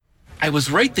I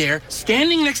was right there,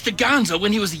 standing next to Gonzo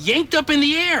when he was yanked up in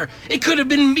the air. It could have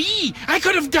been me. I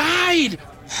could have died.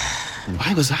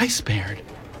 Why was I spared?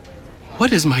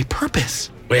 What is my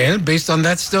purpose? Well, based on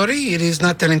that story, it is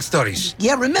not telling stories.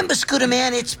 Yeah, remember, Scooter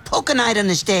Man, it's poker night on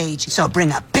the stage, so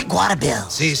bring a big water bill.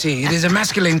 See, it is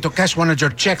emasculating to cash one of your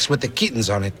checks with the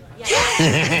kittens on it.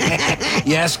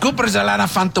 Yeah, Scooper's a lot of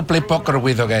fun to play poker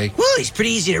with, okay? Woo, he's pretty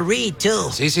easy to read,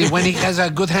 too. See, when he has a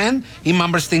good hand, he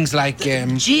mumbles things like,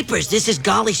 Jeepers, this is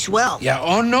golly swell. Yeah,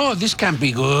 oh no, this can't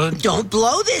be good. Don't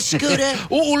blow this, Scooter.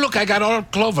 Oh, look, I got all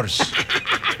clovers.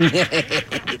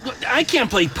 I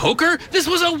can't play poker. This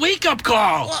was a wake-up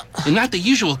call. And not the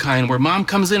usual kind where Mom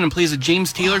comes in and plays a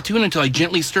James Taylor tune until I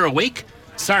gently stir awake.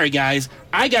 Sorry, guys.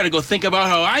 I gotta go think about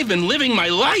how I've been living my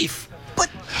life. But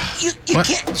you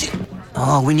can't...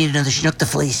 Oh, we need another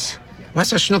Schnook-the-Fleece.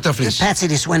 What's a Schnook-the-Fleece? Patsy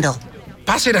the Swindle.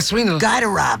 Patsy the Swindle? Guy to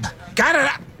rob.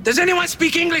 Does anyone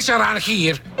speak English around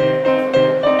here?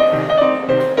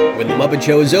 When the Muppet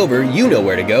Show is over, you know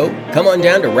where to go. Come on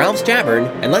down to Ralph's Tavern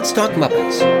and let's talk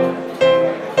Muppets.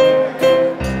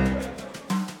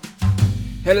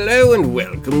 Hello and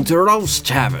welcome to Ralph's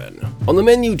Tavern. On the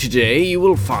menu today, you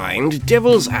will find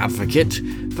Devil's Advocate,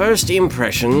 First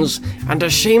Impressions, and a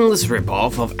shameless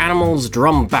ripoff of Animal's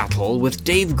Drum Battle with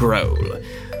Dave Grohl.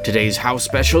 Today's house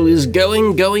special is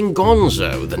Going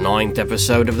Gonzo, the 9th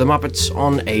episode of The Muppets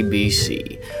on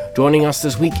ABC. Joining us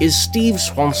this week is Steve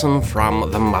Swanson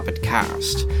from The Muppet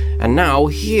Cast. And now,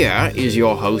 here is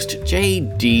your host,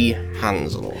 J.D.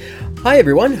 Hansel. Hi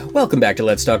everyone, welcome back to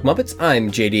Let's Talk Muppets.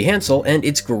 I'm J.D. Hansel, and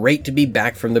it's great to be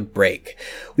back from the break.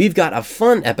 We've got a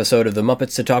fun episode of The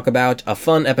Muppets to talk about, a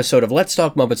fun episode of Let's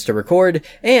Talk Muppets to record,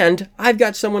 and I've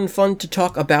got someone fun to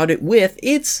talk about it with.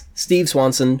 It's Steve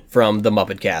Swanson from The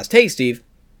Muppet Cast. Hey, Steve.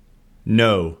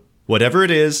 No. Whatever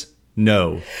it is,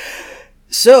 no.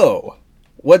 So,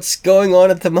 what's going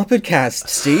on at The Muppet Cast,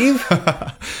 Steve?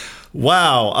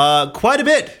 Wow, quite a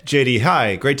bit, JD.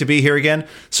 Hi, great to be here again.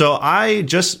 So I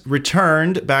just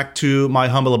returned back to my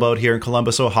humble abode here in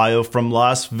Columbus, Ohio from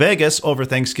Las Vegas over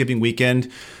Thanksgiving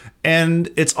weekend. And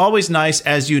it's always nice,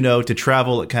 as you know, to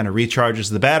travel. It kind of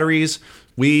recharges the batteries.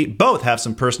 We both have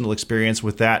some personal experience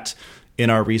with that in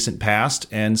our recent past.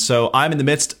 And so I'm in the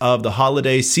midst of the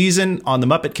holiday season on the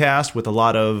Muppet Cast with a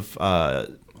lot of,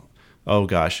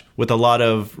 with a lot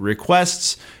of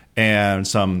requests and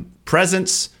some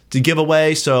presents to give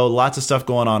away, so lots of stuff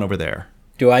going on over there.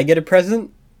 Do I get a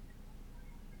present?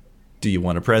 Do you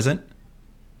want a present?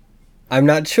 I'm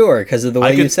not sure, because of the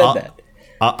way you said that.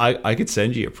 I could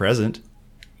send you a present.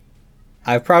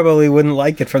 I probably wouldn't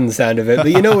like it from the sound of it,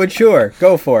 but you know what, sure,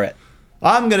 go for it.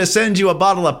 I'm going to send you a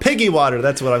bottle of Piggy Water.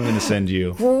 That's what I'm going to send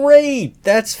you. Great!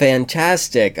 That's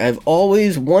fantastic. I've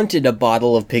always wanted a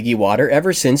bottle of Piggy Water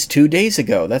ever since 2 days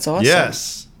ago. That's awesome.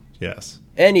 Yes.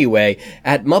 Anyway,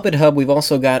 at Muppet Hub, we've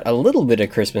also got a little bit of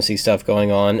Christmassy stuff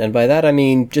going on, and by that I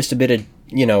mean just a bit of,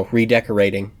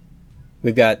 redecorating.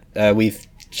 We've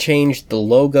changed the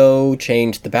logo,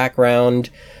 changed the background,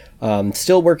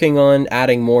 still working on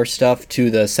adding more stuff to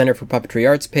the Center for Puppetry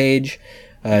Arts page,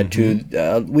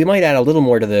 we might add a little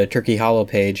more to the Turkey Hollow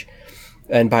page,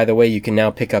 and by the way, you can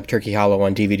now pick up Turkey Hollow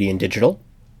on DVD and digital.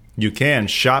 You can.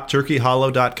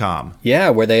 ShopTurkeyHollow.com. Yeah,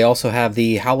 where they also have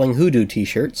the Howling Hoodoo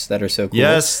t-shirts that are so cool.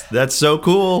 Yes, that's so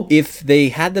cool. If they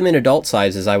had them in adult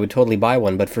sizes, I would totally buy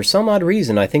one, but for some odd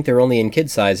reason, I think they're only in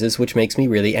kid sizes, which makes me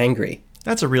really angry.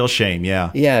 That's a real shame,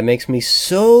 yeah. Yeah, it makes me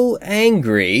so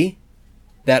angry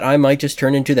that I might just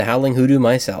turn into the Howling Hoodoo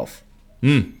myself.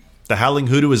 The Howling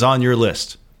Hoodoo is on your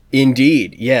list.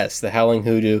 Indeed, yes, the Howling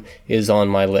Hoodoo is on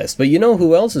my list. But you know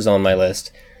who else is on my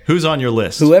list? Who's on your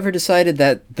list? Whoever decided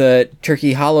that the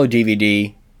Turkey Hollow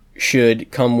DVD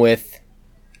should come with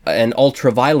an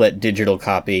ultraviolet digital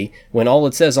copy when all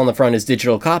it says on the front is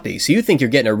digital copy. So you think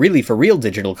you're getting a really for real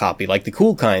digital copy, like the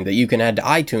cool kind that you can add to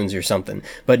iTunes or something.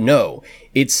 But no,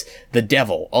 it's the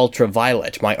devil,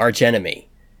 ultraviolet, my archenemy.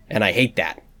 And I hate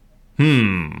that.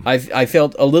 I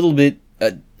felt a little bit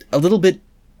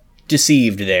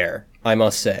deceived there, I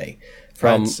must say,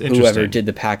 from whoever did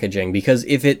the packaging, because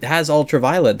if it has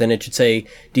ultraviolet, then it should say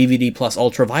DVD plus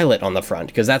ultraviolet on the front,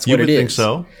 because that's what it is. You would think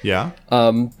so, yeah.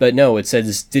 But no, it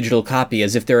says digital copy,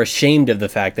 as if they're ashamed of the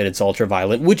fact that it's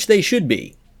ultraviolet, which they should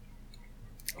be.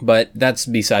 But that's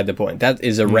beside the point. That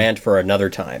is a rant for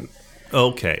another time.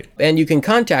 Okay. And you can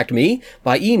contact me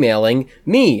by emailing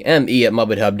me,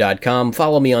 me@muppethub.com.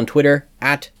 Follow me on Twitter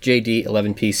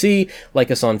 @JD11PC. Like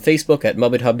us on Facebook at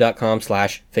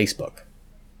muppethub.com/Facebook.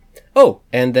 Oh,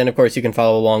 and then, of course, you can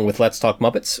follow along with Let's Talk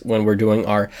Muppets when we're doing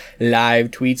our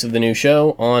live tweets of the new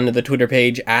show on the Twitter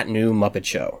page @New Muppet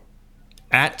Show.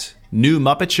 @New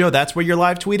Muppet Show? That's where you're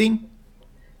live tweeting?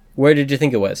 Where did you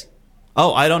think it was?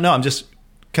 Oh, I don't know. I'm just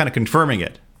kind of confirming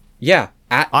it. Yeah,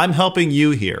 I'm helping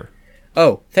you here.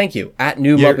 Oh, thank you. At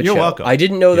New You're Muppet Show. welcome. I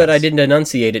didn't know that I Yes. didn't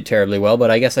enunciate it terribly well, but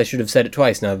I guess I should have said it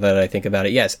twice now that I think about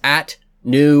it. Yes, at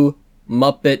New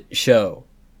Muppet Show.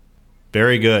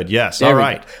 Very good. Yes. There All we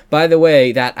right. go. By the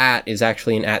way, that at is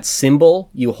actually an at symbol.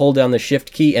 You hold down the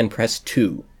shift key and press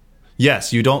 2.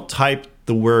 Yes, you don't type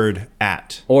the word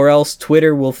at. Or else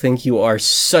Twitter will think you are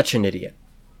such an idiot.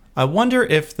 I wonder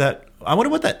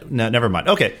what that. No, never mind.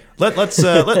 Okay, let's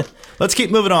keep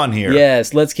moving on here.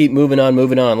 Yes, let's keep moving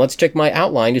on. Let's check my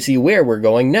outline to see where we're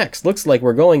going next. Looks like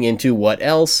we're going into what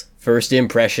else? First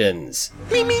impressions.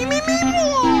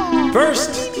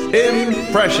 First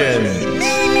impressions.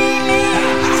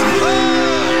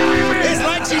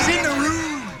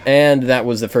 And that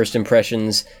was the first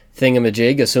impressions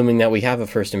thingamajig, assuming that we have a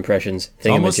first impressions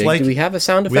Almost thingamajig. like Do we have a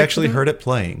sound effect? we actually for that? heard it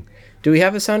playing. Do we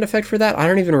have a sound effect for that? I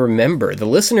don't even remember. The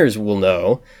listeners will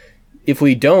know. If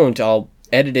we don't, I'll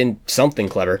edit in something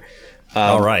clever.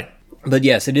 All right. But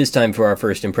yes, it is time for our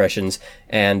first impressions,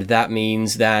 and that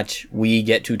means that we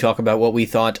get to talk about what we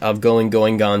thought of Going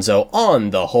Gonzo on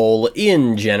the whole,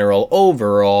 in general,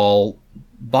 overall,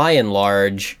 by and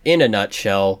large, in a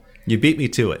nutshell. You beat me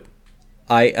to it.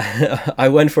 I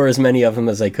went for as many of them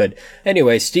as I could.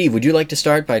 Anyway, Steve, would you like to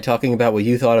start by talking about what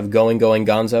you thought of Going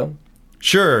Gonzo?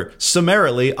 Sure.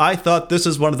 Summarily, I thought this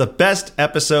is one of the best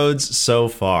episodes so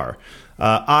far.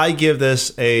 I give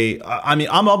this I'm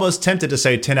almost tempted to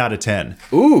say 10 out of 10.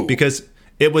 Ooh. Because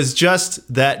it was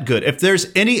just that good. If there's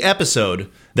any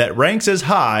episode that ranks as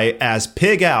high as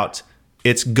Pig Out,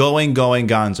 it's Going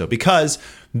Gonzo. Because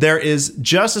there is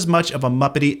just as much of a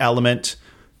Muppety element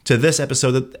to this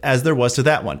episode as there was to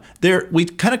that one. We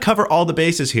kind of cover all the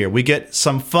bases here. We get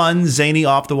some fun, zany,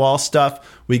 off-the-wall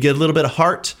stuff. We get a little bit of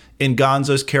heart in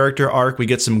Gonzo's character arc. We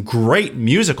get some great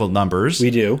musical numbers.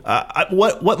 We do.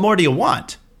 What more do you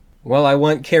want? Well, I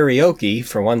want karaoke,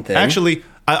 for one thing. Actually,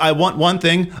 I want one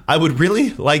thing. I would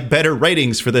really like better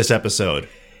ratings for this episode.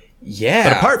 Yeah.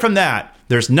 But apart from that,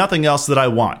 there's nothing else that I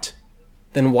want.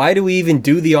 Then why do we even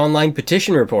do the online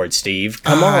petition report, Steve?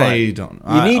 Come on. I don't...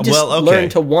 You need to okay. learn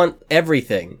to want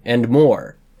everything and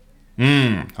more.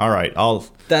 All right. Well,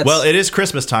 it is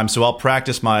Christmas time, so I'll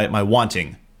practice my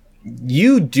wanting.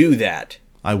 You do that.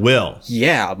 I will.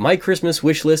 Yeah, my Christmas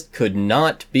wish list could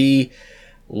not be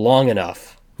long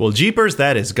enough. Well, jeepers,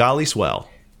 that is golly swell.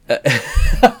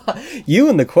 You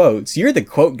and the quotes. You're the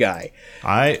quote guy.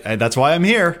 That's why I'm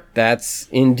here. That's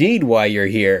indeed why you're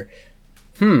here.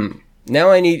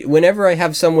 Now whenever I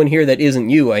have someone here that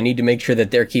isn't you, I need to make sure that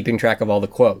they're keeping track of all the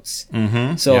quotes.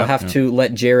 Mm-hmm. So I'll have to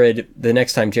let Jared, the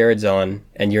next time Jared's on,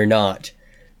 and you're not.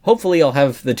 Hopefully I'll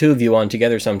have the two of you on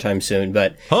together sometime soon,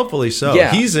 but... Hopefully so.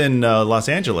 Yeah. He's in Los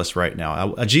Angeles right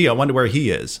now. Gee, I wonder where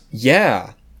he is.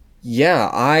 Yeah,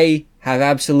 I have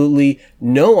absolutely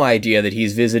no idea that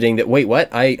he's visiting that... Wait,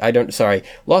 what? Sorry,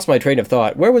 lost my train of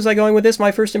thought. Where was I going with this?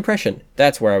 My first impression.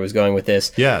 That's where I was going with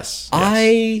this. Yes.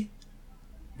 I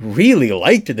really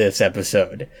liked this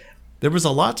episode. There was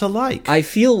a lot to like. I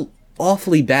feel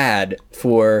awfully bad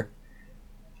for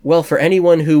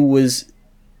anyone who was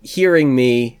hearing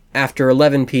me after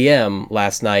 11 p.m.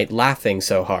 last night laughing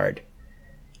so hard.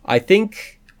 I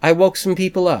think I woke some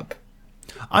people up.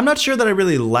 I'm not sure that I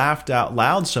really laughed out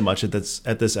loud so much at this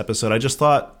episode. I just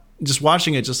thought, just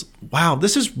watching it, wow,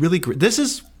 this is really great.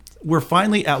 We're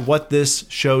finally at what this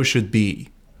show should be.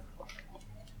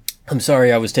 I'm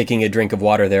sorry, I was taking a drink of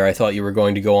water there. I thought you were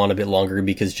going to go on a bit longer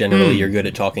because generally you're good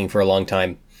at talking for a long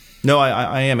time. No,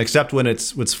 I am, except when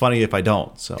it's funny if I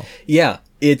don't. So yeah,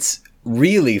 it's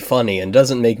really funny and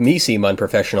doesn't make me seem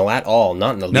unprofessional at all,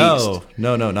 not in the least.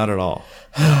 No, not at all.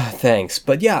 Thanks.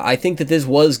 But yeah, I think that this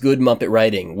was good Muppet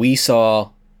writing. We saw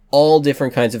all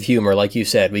different kinds of humor, like you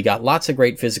said. We got lots of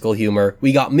great physical humor.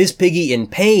 We got Miss Piggy in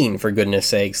pain, for goodness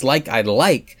sakes, like I'd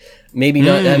like. Maybe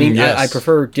not. I mean, yes. I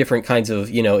prefer different kinds of,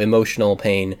 emotional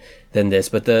pain than this,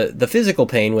 but the physical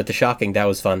pain with the shocking, that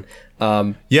was fun.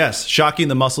 Yes, shocking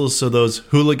the muscles so those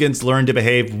hooligans learn to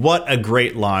behave. What a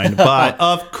great line. But,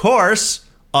 of course,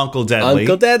 Uncle Deadly.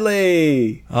 Uncle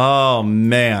Deadly! Oh,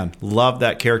 man. Love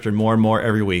that character more and more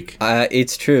every week.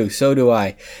 It's true. So do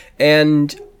I.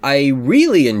 And I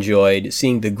really enjoyed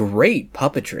seeing the great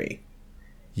puppetry.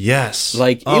 Yes.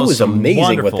 It was some amazing what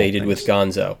wonderful they did with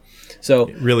Gonzo. So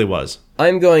It really was.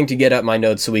 I'm going to get up my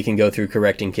notes so we can go through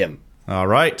correcting Kim. All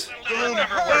right. Hey,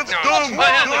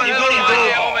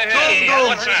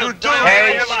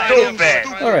 stupid!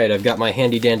 All right, I've got my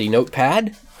handy dandy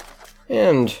notepad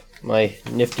and my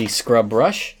nifty scrub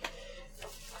brush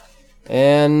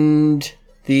and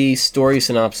the story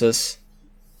synopsis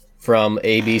from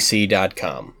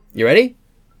abc.com. You ready?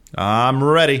 I'm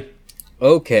ready.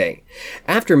 Okay.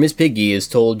 After Miss Piggy is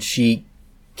told she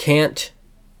can't...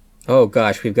 Oh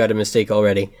gosh, we've got a mistake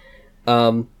already.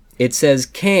 It says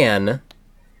can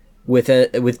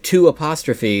with 2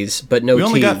 apostrophes, but no T. We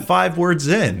only got 5 words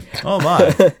in. Oh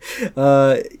my.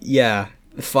 Yeah,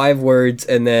 5 words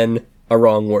and then a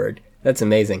wrong word. That's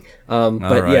amazing. But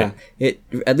right. yeah,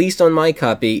 at least on my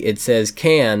copy, it says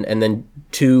can and then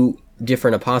 2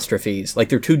 different apostrophes. Like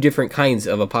they're 2 different kinds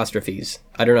of apostrophes.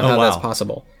 I don't know how that's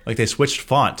possible. Like they switched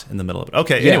font in the middle of it.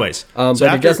 Okay, anyways. But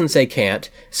it doesn't say can't.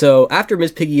 So after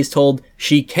Miss Piggy is told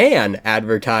she can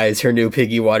advertise her new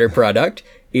Piggy Water product,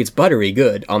 it's buttery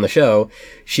good, on the show,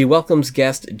 she welcomes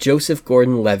guest Joseph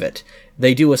Gordon-Levitt.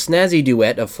 They do a snazzy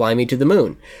duet of Fly Me to the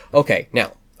Moon. Okay,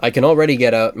 now, I can already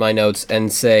get out my notes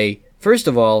and say, first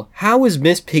of all, how is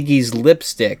Miss Piggy's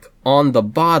lipstick on the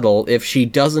bottle if she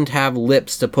doesn't have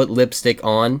lips to put lipstick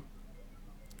on?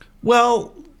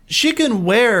 Well, she can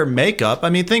wear makeup. I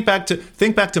mean, think back to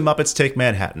Muppets Take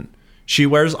Manhattan. She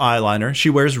wears eyeliner. She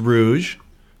wears rouge.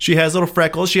 She has little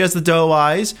freckles. She has the doe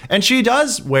eyes, and she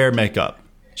does wear makeup.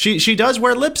 She does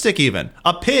wear lipstick even.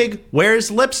 A pig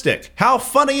wears lipstick. How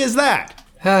funny is that?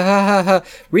 Ha ha ha ha.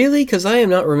 Really? Because I am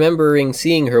not remembering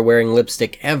seeing her wearing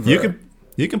lipstick ever.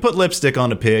 You can put lipstick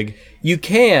on a pig. You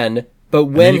can, but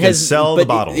when you can sell the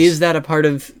bottles. Is that a part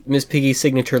of Miss Piggy's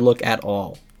signature look at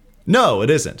all? No, it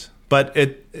isn't. But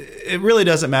it really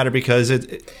doesn't matter because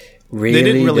they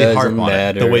didn't really harp on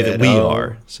it the way that we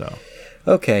are. So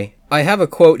okay. I have a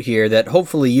quote here that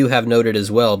hopefully you have noted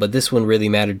as well, but this one really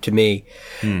mattered to me.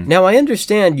 Now, I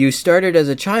understand you started as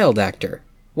a child actor.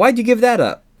 Why'd you give that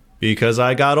up? Because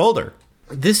I got older.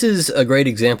 This is a great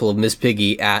example of Miss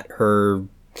Piggy at her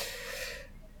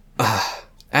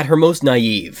most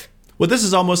naive. Well, this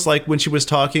is almost like when she was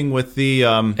talking with the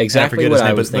exactly what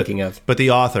I was thinking of. But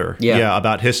the author,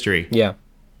 about history. Yeah.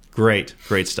 Great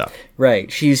stuff.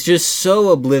 Right. She's just so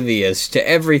oblivious to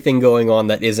everything going on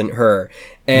that isn't her.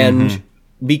 And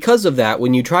because of that,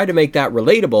 when you try to make that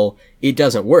relatable, it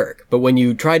doesn't work. But when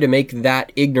you try to make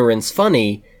that ignorance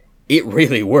funny, it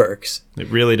really works. It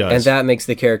really does. And that makes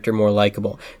the character more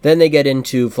likable. Then they get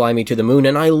into Fly Me to the Moon,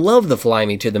 and I love the Fly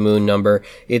Me to the Moon number.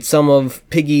 It's some of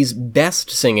Piggy's best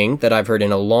singing that I've heard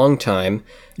in a long time.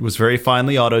 It was very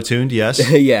finely auto-tuned,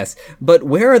 yes. Yes. But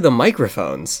where are the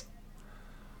microphones?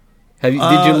 Did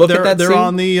you look at that They're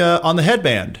scene? on the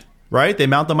headband, right? They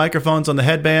mount the microphones on the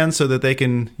headband so that they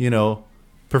can,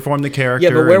 perform the character.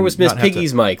 Yeah, but where was Miss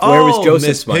Piggy's mic? Where was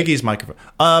Joseph's mic? Miss Piggy's microphone.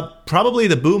 Probably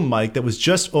the boom mic that was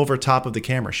just over top of the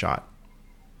camera shot.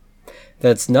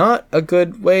 That's not a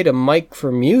good way to mic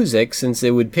for music, since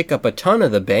it would pick up a ton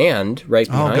of the band right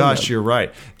behind them. Oh gosh, you're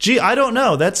right. Gee, I don't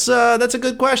know. That's a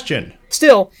good question.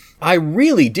 Still, I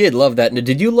really did love that.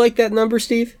 Did you like that number,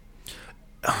 Steve?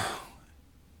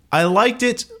 I liked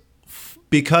it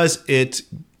because it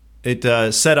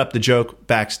set up the joke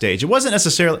backstage. It wasn't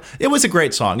necessarily... It was a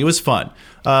great song. It was fun.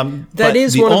 That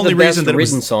is one of the best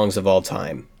written songs of all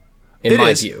time, in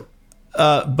my view.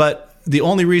 But the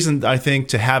only reason, I think,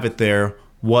 to have it there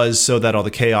was so that all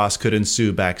the chaos could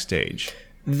ensue backstage.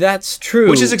 That's true.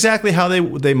 Which is exactly how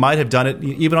they might have done it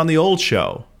even on the old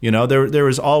show. There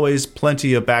was always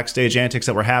plenty of backstage antics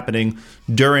that were happening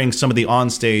during some of the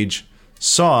onstage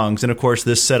songs. And, of course,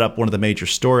 this set up one of the major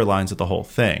storylines of the whole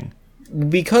thing.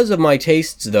 Because of my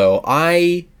tastes, though,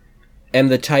 I am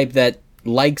the type that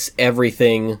likes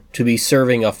everything to be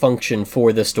serving a function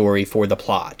for the story, for the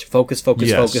plot. Focus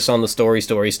on the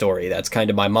story. That's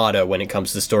kind of my motto when it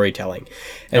comes to storytelling.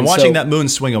 And watching that moon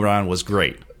swing around was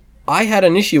great. I had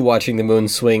an issue watching the moon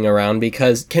swing around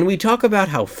because, can we talk about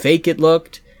how fake it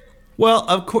looked? Well,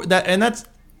 of course, that's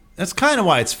kind of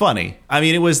why it's funny. I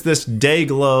mean, it was this day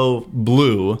glow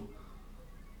blue.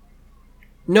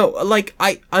 No, like,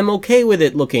 I'm okay with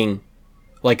it looking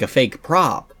like a fake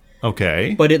prop.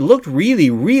 Okay. But it looked really,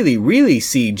 really, really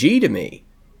CG to me.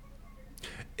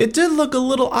 It did look a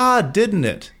little odd, didn't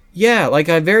it? Yeah, like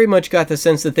I very much got the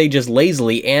sense that they just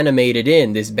lazily animated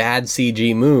in this bad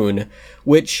CG moon,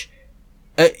 which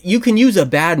you can use a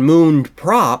bad moon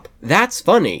prop, that's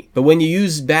funny. But when you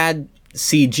use bad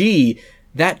CG,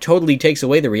 that totally takes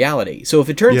away the reality. So if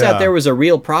it turns out there was a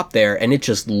real prop there and it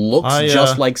just looks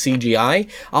just like CGI,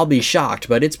 I'll be shocked,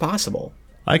 but it's possible.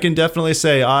 I can definitely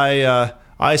say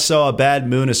I saw a bad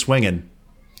moon a-swinging.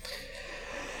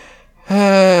 You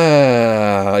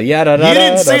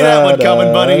didn't see that one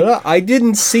coming, buddy. I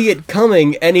didn't see it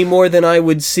coming any more than I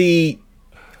would see,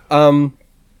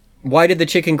 why did the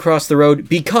chicken cross the road?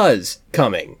 Because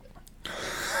coming.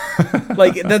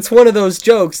 Like, that's one of those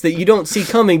jokes that you don't see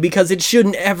coming because it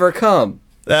shouldn't ever come.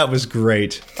 That was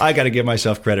great. I got to give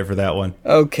myself credit for that one.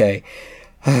 Okay.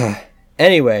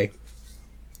 Anyway,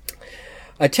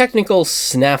 a technical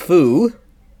snafu,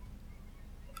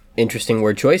 interesting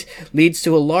word choice, leads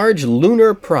to a large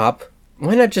lunar prop,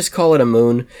 why not just call it a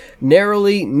moon,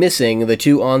 narrowly missing the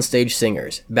two onstage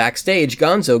singers. Backstage,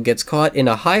 Gonzo gets caught in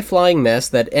a high-flying mess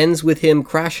that ends with him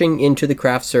crashing into the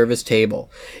craft service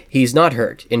table. He's not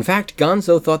hurt. In fact,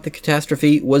 Gonzo thought the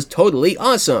catastrophe was totally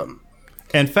awesome.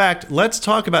 In fact, let's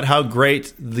talk about how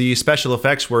great the special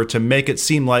effects were to make it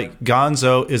seem like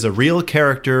Gonzo is a real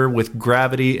character with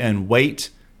gravity and weight.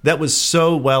 That was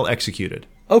so well executed.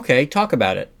 Okay, talk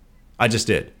about it. I just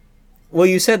did. Well,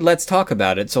 you said let's talk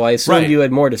about it, so I assumed Right. you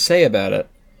had more to say about it.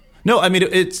 No, I mean,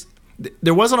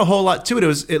 there wasn't a whole lot to it.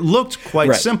 It looked quite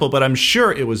Right. simple, but I'm sure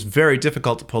it was very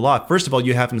difficult to pull off. First of all,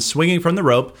 you have him swinging from the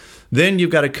rope. Then you've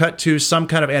got to cut to some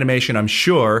kind of animation, I'm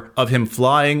sure, of him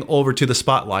flying over to the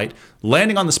spotlight,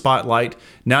 landing on the spotlight.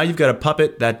 Now you've got a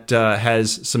puppet that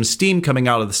has some steam coming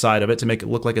out of the side of it to make it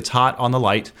look like it's hot on the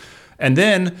light. And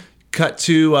then cut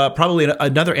to probably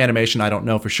another animation, I don't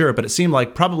know for sure, but it seemed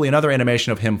like probably another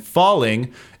animation of him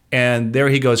falling, and there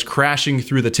he goes crashing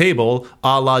through the table,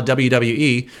 a la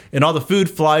WWE, and all the food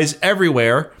flies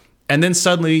everywhere, and then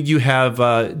suddenly you have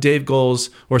Dave Goelz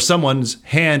or someone's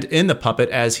hand in the puppet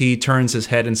as he turns his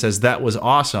head and says, "That was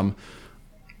awesome."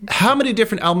 How many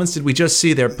different elements did we just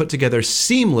see there put together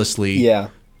seamlessly? Yeah.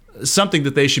 Something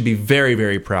that they should be very,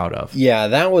 very proud of. Yeah,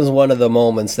 that was one of the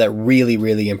moments that really,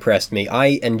 really impressed me.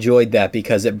 I enjoyed that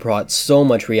because it brought so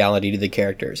much reality to the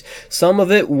characters. Some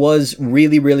of it was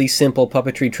really, really simple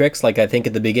puppetry tricks, like I think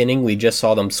at the beginning we just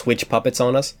saw them switch puppets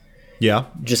on us. Yeah.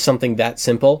 Just something that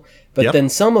simple. But Yep. then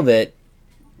some of it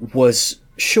was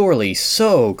surely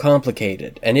so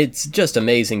complicated, and it's just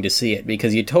amazing to see it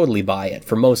because you totally buy it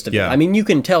for most of it. Yeah. I mean, you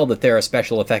can tell that there are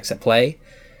special effects at play,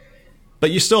 But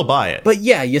you still buy it. but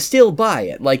yeah, you still buy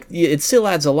it. Like, it still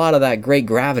adds a lot of that great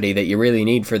gravity that you really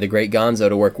need for the great Gonzo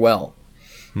to work well.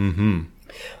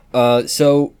 Mm-hmm.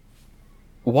 So,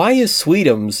 why is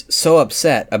Sweetums so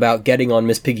upset about getting on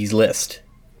Miss Piggy's list?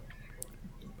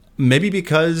 Maybe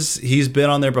because he's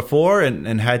been on there before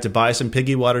and had to buy some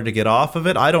piggy water to get off of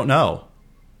it. I don't know.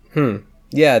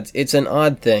 Yeah, it's an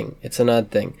odd thing. It's an odd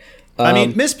thing. I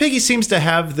mean, Miss Piggy seems to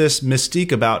have this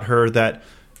mystique about her that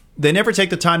they never take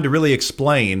the time to really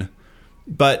explain.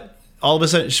 But all of a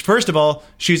sudden, first of all,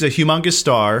 she's a humongous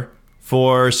star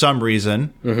for some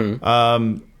reason.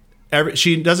 Mm-hmm.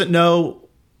 She doesn't know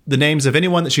the names of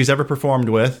anyone that she's ever performed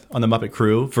with on the Muppet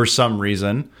Crew for some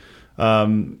reason.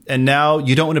 And now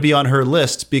you don't want to be on her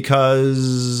list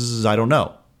because I don't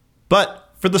know. But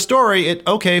for the story,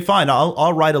 okay, fine.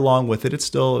 I'll ride along with it. It's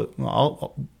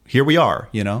still, here we are,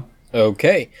 you know?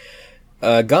 Okay.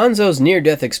 Gonzo's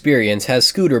near-death experience has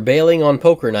Scooter bailing on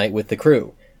poker night with the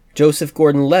crew. Joseph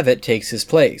Gordon-Levitt takes his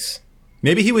place.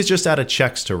 Maybe he was just out of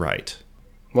checks to write.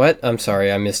 What? I'm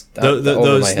sorry, I missed over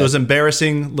my head. Those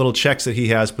embarrassing little checks that he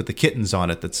has with the kittens on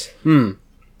it that's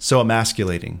so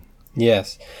emasculating.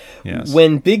 Yes. Yes.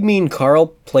 When Big Mean Carl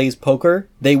plays poker,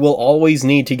 they will always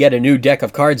need to get a new deck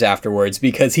of cards afterwards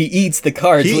because he eats the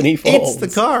cards when he folds. eats the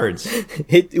cards.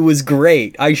 It was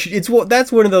great.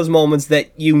 That's one of those moments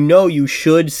that you know you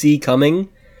should see coming,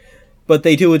 but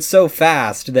they do it so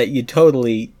fast that you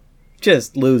totally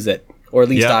just lose it. Or at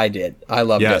least Yeah. I did. I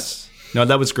loved it. Yes. No,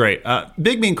 that was great.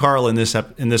 Big Mean Carl in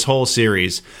this whole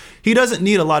series, he doesn't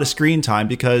need a lot of screen time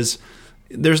because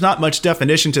there's not much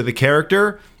definition to the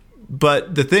character,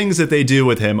 but the things that they do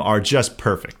with him are just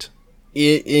perfect.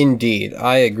 Indeed,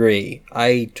 I agree.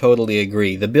 I totally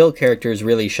agree. The Bill characters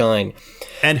really shine.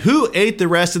 And who ate the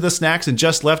rest of the snacks and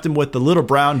just left him with the little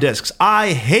brown discs?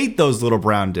 I hate those little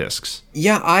brown discs.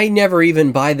 Yeah, I never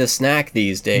even buy the snack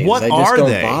these days. What I just are don't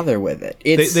they? bother with it.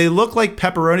 They look like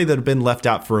pepperoni that have been left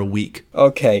out for a week.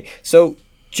 Okay, so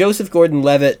Joseph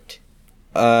Gordon-Levitt,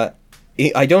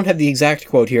 I don't have the exact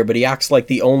quote here, but he acts like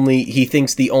he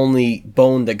thinks the only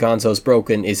bone that Gonzo's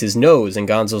broken is his nose, and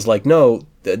Gonzo's like, no,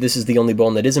 this is the only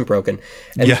bone that isn't broken.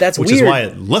 And that's which weird. is why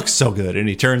it looks so good, and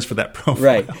he turns for that profile.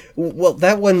 Right. Well,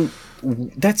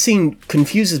 that scene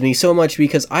confuses me so much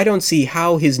because I don't see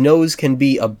how his nose can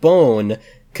be a bone,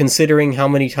 considering how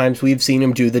many times we've seen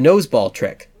him do the noseball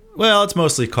trick. Well, it's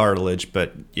mostly cartilage,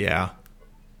 but yeah.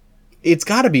 It's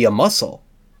got to be a muscle.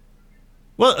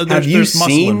 Well, Have you there's muscle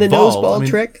seen the involved. noseball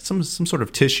trick? Some sort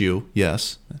of tissue,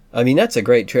 yes. I mean, that's a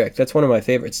great trick. That's one of my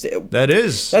favorites. That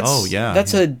is.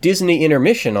 That's a Disney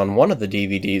intermission on one of the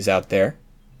DVDs out there.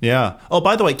 Yeah. Oh,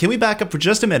 by the way, can we back up for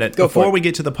just a minute before we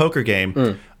get to the poker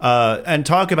game and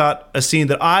talk about a scene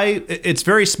that it's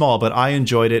very small, but I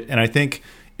enjoyed it, and I think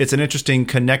it's an interesting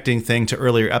connecting thing to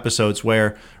earlier episodes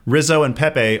where Rizzo and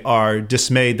Pepe are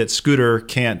dismayed that Scooter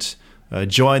can't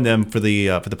join them for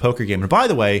the poker game. And by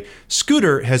the way,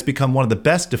 Scooter has become one of the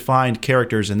best defined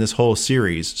characters in this whole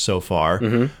series so far.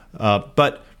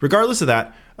 But regardless of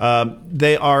that,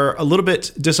 they are a little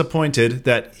bit disappointed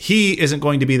that he isn't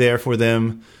going to be there for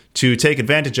them to take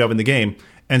advantage of in the game.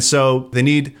 And so they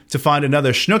need to find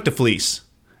another schnook to fleece.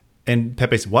 And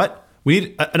Pepe said, what? We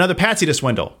need another patsy to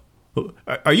swindle.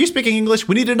 Are you speaking English?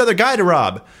 We need another guy to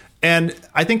rob. And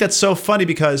I think that's so funny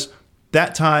because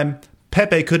that time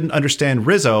Pepe couldn't understand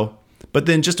Rizzo, but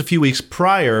then just a few weeks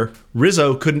prior,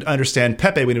 Rizzo couldn't understand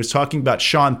Pepe when he was talking about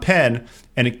Sean Penn,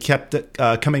 and it kept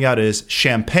coming out as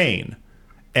champagne.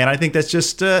 And I think that's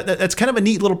just that's kind of a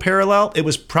neat little parallel. It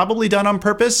was probably done on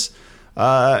purpose.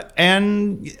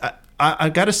 And I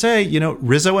got to say,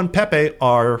 Rizzo and Pepe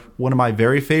are one of my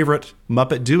very favorite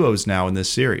Muppet duos now in this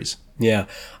series. Yeah,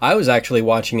 I was actually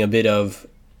watching a bit of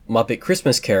Muppet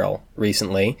Christmas Carol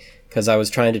recently because I was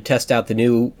trying to test out the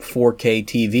new 4K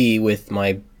TV with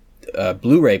my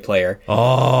Blu-ray player.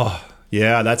 Oh,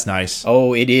 yeah, that's nice.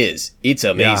 Oh, it is. It's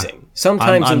amazing. Yeah.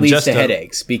 Sometimes it leads to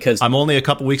headaches because I'm only a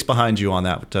couple weeks behind you on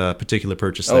that particular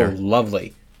purchase there. Oh,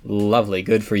 lovely. Lovely.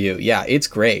 Good for you. Yeah, it's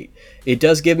great. It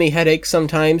does give me headaches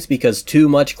sometimes because too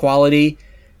much quality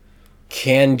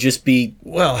can just be...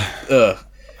 Well,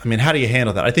 I mean, how do you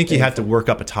handle that? I think you have to work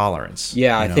up a tolerance.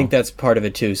 Yeah, I think that's part of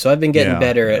it too. So I've been getting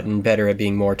better at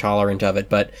being more tolerant of it.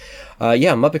 But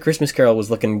yeah, Muppet Christmas Carol was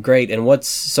looking great. And what's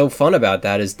so fun about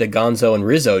that is the Gonzo and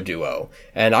Rizzo duo.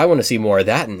 And I want to see more of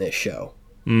that in this show.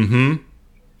 Mm-hmm.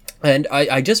 And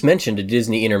I just mentioned a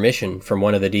Disney intermission from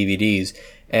one of the DVDs.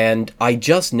 And I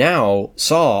just now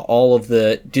saw all of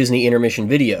the Disney intermission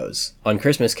videos on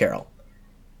Christmas Carol.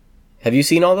 Have you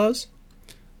seen all those?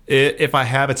 If I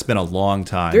have, it's been a long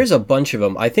time. There's a bunch of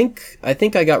them. I think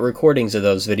I got recordings of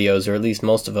those videos, or at least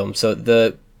most of them. So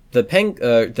the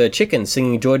chicken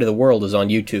singing "Joy to the World" is on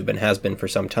YouTube and has been for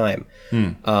some time.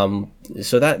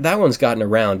 So that one's gotten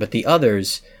around, but the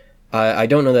others, I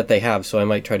don't know that they have. So I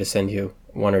might try to send you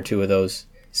one or two of those,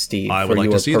 Steve, I would like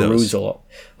your to see perusal.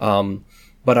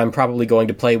 But I'm probably going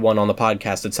to play one on the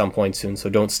podcast at some point soon, so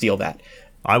don't steal that.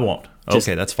 I won't.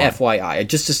 Okay, that's fine. FYI,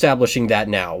 just establishing that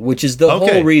now, which is the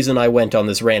whole reason I went on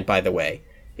this rant, by the way.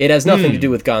 It has nothing to do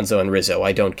with Gonzo and Rizzo.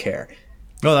 I don't care.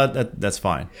 No, that's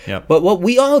fine. Yep. But what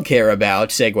we all care about,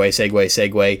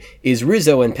 segue, is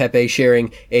Rizzo and Pepe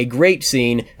sharing a great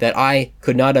scene that I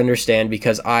could not understand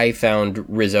because I found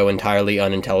Rizzo entirely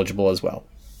unintelligible as well.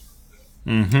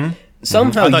 Mm-hmm.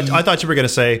 Somehow, I thought you were going to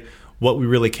say what we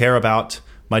really care about,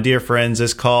 my dear friends,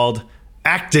 is called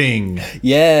acting.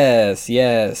 Yes.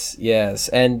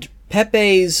 And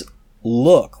Pepe's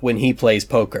look when he plays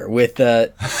poker with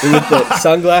the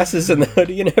sunglasses and the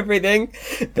hoodie and everything,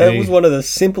 that was one of the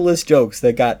simplest jokes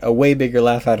that got a way bigger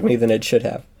laugh out of me than it should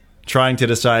have. Trying to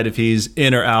decide if he's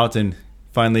in or out, and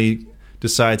finally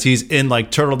decides he's in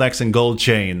like turtlenecks and gold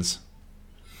chains.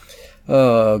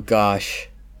 Oh, gosh.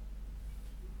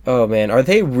 Oh, man. Are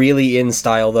they really in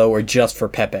style, though, or just for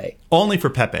Pepe? Only for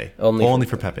Pepe. Only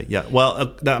for Pepe. Yeah.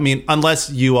 Well, I mean,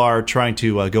 unless you are trying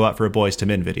to go out for a Boys to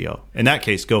Men video. In that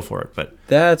case, go for it. But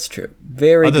that's true.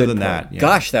 Very other good than point. that, yeah.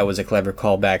 Gosh, that was a clever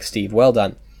callback, Steve. Well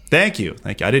done. Thank you.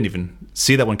 I didn't even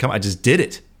see that one come. I just did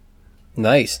it.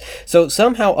 Nice. So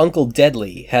somehow Uncle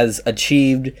Deadly has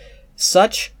achieved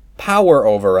such power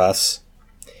over us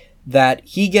that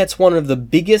he gets one of the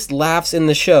biggest laughs in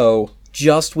the show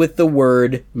just with the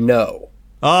word no.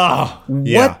 Oh,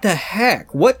 yeah. What the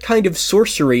heck? What kind of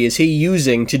sorcery is he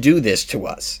using to do this to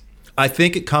us? I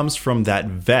think it comes from that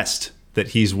vest that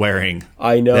he's wearing.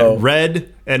 I know. That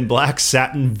red and black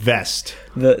satin vest.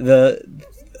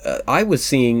 I was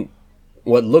seeing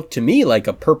what looked to me like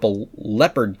a purple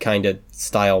leopard kind of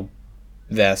style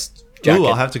vest. Ooh,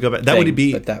 I'll have to go back.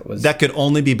 That could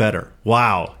only be better.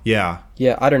 Wow. Yeah.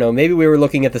 Yeah, I don't know. Maybe we were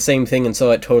looking at the same thing and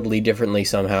saw it totally differently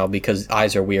somehow because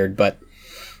eyes are weird, but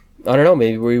I don't know.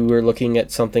 Maybe we were looking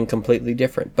at something completely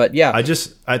different. But yeah.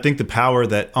 I think the power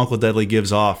that Uncle Deadly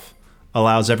gives off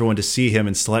allows everyone to see him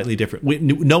in slightly different.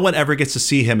 No one ever gets to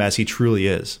see him as he truly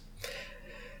is.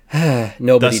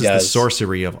 Nobody does. That's the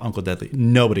sorcery of Uncle Deadly.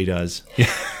 Nobody does.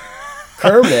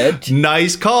 Kermit.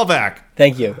 Nice callback.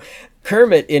 Thank you.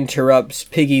 Kermit interrupts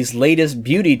Piggy's latest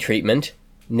beauty treatment.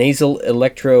 Nasal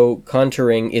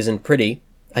electro-contouring isn't pretty.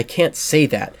 I can't say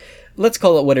that. Let's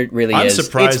call it what it really is. I'm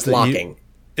surprised it's flocking.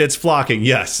 It's flocking,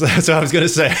 yes. That's what I was going to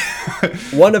say.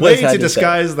 One of us had to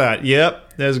disguise that.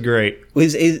 Yep, that's great.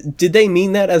 Did they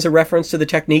mean that as a reference to the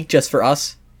technique just for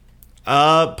us?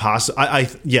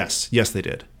 Yes, they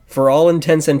did. For all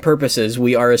intents and purposes,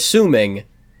 we are assuming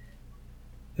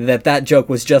that joke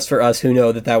was just for us who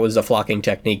know that was a flocking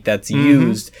technique that's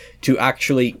used to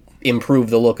actually improve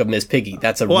the look of Miss Piggy.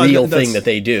 That's a Well, real that's- thing that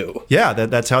they do. Yeah,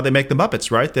 that's how they make the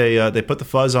Muppets, right? They put the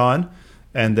fuzz on,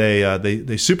 and they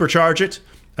supercharge it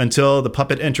until the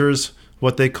puppet enters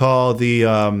what they call the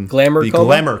Glamour coma?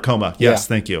 glamour coma. Yes, Yeah.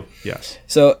 thank you. Yes.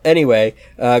 So anyway,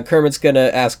 Kermit's going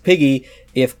to ask Piggy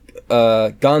if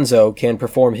Gonzo can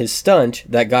perform his stunt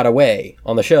that got away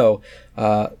on the show.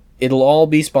 It'll all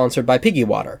be sponsored by Piggy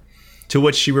Water. To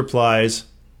which she replies,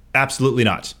 "Absolutely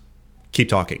not. Keep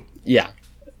talking." Yeah,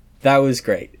 that was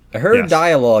great. Her Yes.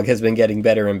 dialogue has been getting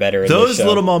better and better in this Those show.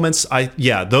 little moments,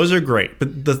 those are great.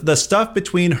 But the stuff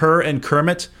between her and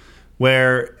Kermit,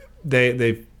 where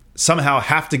they somehow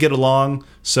have to get along.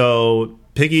 So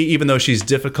Piggy, even though she's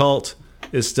difficult,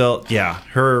 is still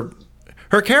her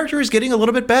character is getting a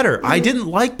little bit better. I didn't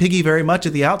like Piggy very much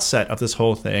at the outset of this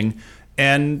whole thing,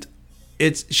 and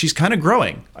she's kind of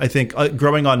growing. I think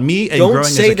growing on me and Don't growing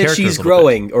say as a that character she's a little bit.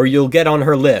 growing, or you'll get on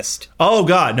her list. Oh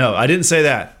God, no! I didn't say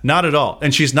that. Not at all.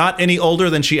 And she's not any older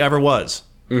than she ever was.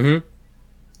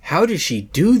 How does she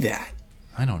do that?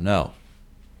 I don't know.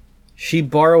 She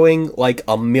borrowing like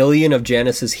 1,000,000 of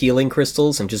Janice's healing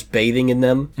crystals and just bathing in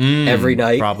them every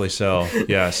night. Probably so.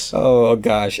 Yes. Oh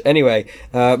gosh. Anyway,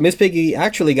 Miss Piggy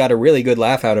actually got a really good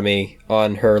laugh out of me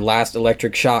on her last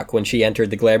electric shock when she entered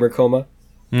the glamour coma.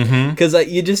 Because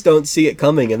you just don't see it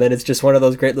coming, and then it's just one of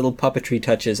those great little puppetry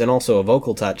touches, and also a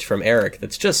vocal touch from Eric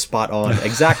that's just spot on,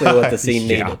 exactly what the scene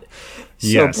Yeah. needed. So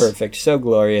Yes. perfect, so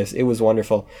glorious. It was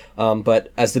wonderful.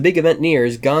 But as the big event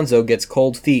nears, Gonzo gets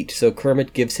cold feet, so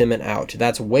Kermit gives him an out.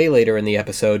 That's way later in the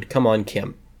episode. Come on,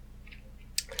 Kim.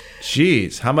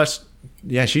 Jeez, how much?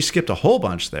 Yeah, she skipped a whole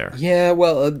bunch there. Yeah,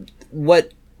 well,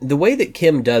 the way that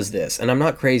Kim does this, and I'm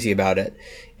not crazy about it,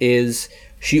 is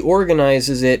she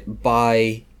organizes it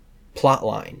by plot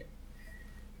line.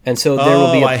 And so there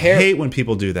will be I hate when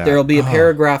people do that. there will be a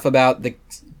paragraph about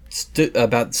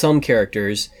about some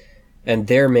characters and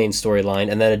their main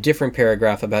storyline, and then a different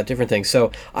paragraph about different things.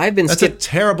 So That's a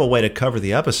terrible way to cover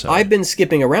the episode. I've been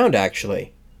skipping around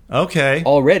actually Okay.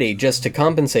 already just to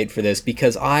compensate for this,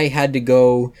 because I had to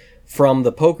go from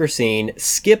the poker scene,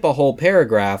 skip a whole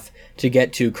paragraph to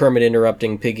get to Kermit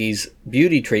interrupting Piggy's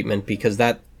beauty treatment, because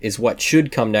that is what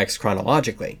should come next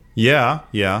chronologically. Yeah.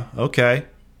 Okay.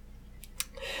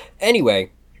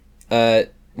 Anyway,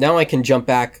 now I can jump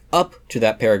back up to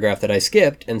that paragraph that I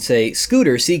skipped and say,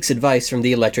 Scooter seeks advice from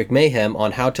the Electric Mayhem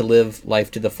on how to live life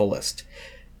to the fullest.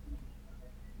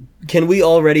 Can we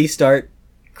already start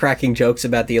cracking jokes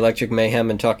about the Electric Mayhem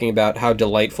and talking about how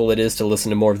delightful it is to listen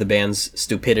to more of the band's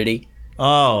stupidity?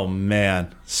 Oh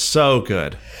man, so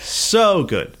good, so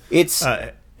good. It's...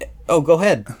 oh, go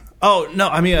ahead. Oh no,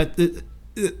 I mean,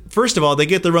 first of all, they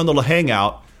get their own little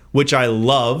hangout, which I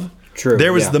love. True.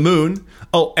 There was yeah. the moon.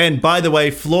 Oh, and by the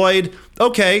way, Floyd.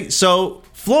 Okay, so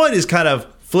Floyd is kind of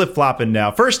flip-flopping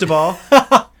now. First of all,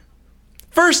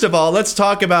 let's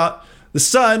talk about the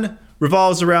sun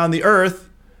revolves around the earth.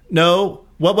 No,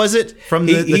 what was it from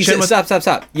the He Chin said,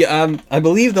 stop. Yeah, I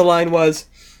believe the line was,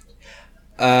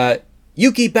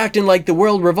 you keep acting like the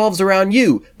world revolves around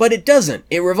you, but it doesn't.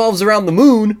 It revolves around the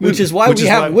moon, which is why we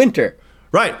have winter.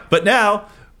 Right, but now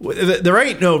there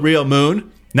ain't no real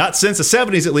moon, not since the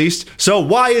 70s at least. So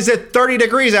why is it 30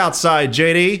 degrees outside,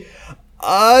 JD?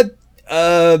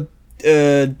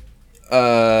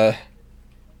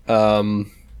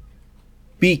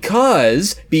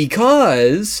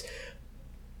 Because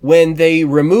when they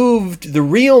removed the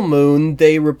real moon,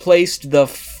 they replaced the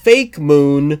fake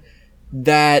moon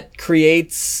that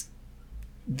creates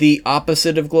the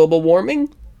opposite of global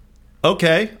warming.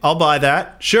 Okay, I'll buy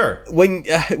that. Sure. When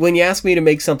you ask me to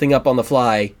make something up on the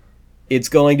fly, it's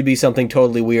going to be something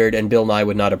totally weird, and Bill Nye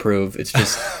would not approve. It's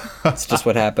just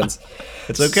what happens.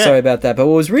 It's okay. Sorry about that. But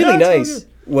what was really No, it's all nice good.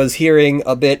 was hearing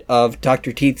a bit of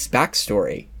Dr. Teeth's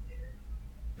backstory.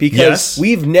 Because Yes.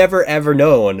 we've never ever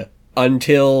known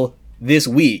until this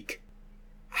week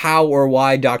how or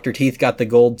why Dr. Teeth got the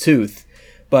gold tooth.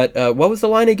 But what was the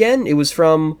line again? It was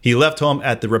from... He left home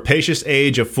at the rapacious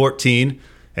age of 14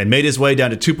 and made his way down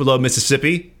to Tupelo,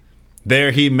 Mississippi.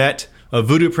 There he met a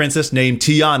voodoo princess named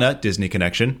Tiana, Disney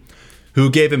connection, who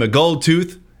gave him a gold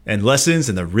tooth and lessons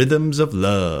in the rhythms of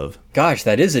love. Gosh,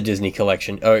 that is a Disney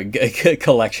connection. Good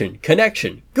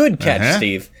catch, Uh-huh.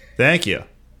 Steve. Thank you.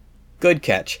 Good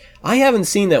catch. I haven't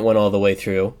seen that one all the way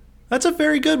through. That's a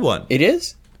very good one. It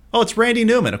is? Oh, it's Randy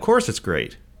Newman. Of course it's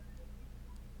great.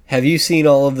 Have you seen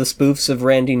all of the spoofs of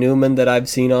Randy Newman that I've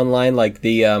seen online? Like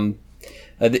the,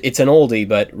 it's an oldie,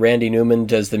 but Randy Newman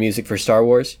does the music for Star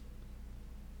Wars.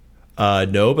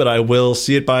 No, but I will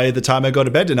see it by the time I go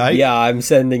to bed tonight. Yeah, I'm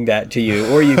sending that to you,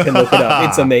 or you can look it up.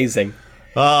 It's amazing.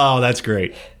 Oh, that's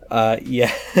great.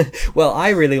 Yeah. Well, I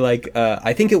really like.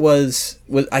 I think it was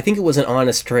an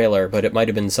Honest trailer, but it might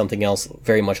have been something else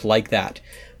very much like that.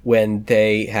 When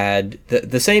they had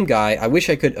the same guy. I wish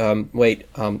I could. Wait.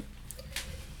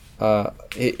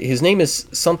 His name is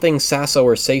something Sasso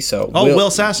or Sasso. Oh,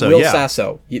 Will Sasso. Will yeah.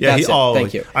 Sasso. That's it.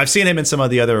 Thank you. I've seen him in some of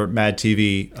the other Mad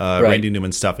TV Randy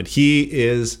Newman stuff, and he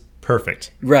is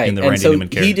perfect. Right, in the and Randy so Newman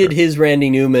character. he did his Randy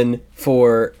Newman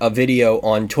for a video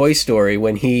on Toy Story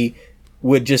when he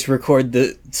would just record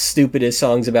the stupidest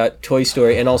songs about Toy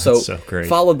Story, and also so great.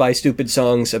 followed by stupid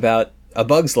songs about A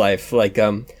Bug's Life, like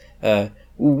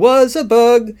was a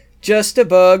bug, just a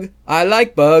bug, I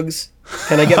like bugs.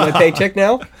 Can I get my paycheck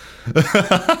now?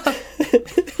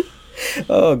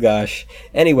 Oh gosh.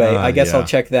 Anyway, I guess yeah. I'll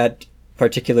check that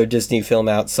particular Disney film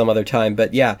out some other time.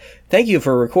 But yeah, thank you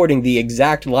for recording the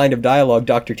exact line of dialogue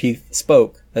Dr. Teeth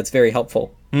spoke. That's very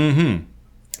helpful. Mm-hmm.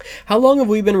 How long have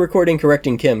we been recording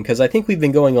Correcting Kim? Because I think we've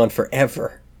been going on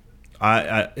forever.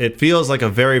 It feels like a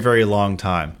very, very long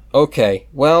time. Okay,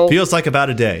 well... Feels like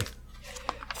about a day.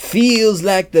 Feels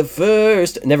like the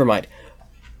first... Never mind.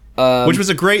 Which was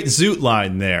a great Zoot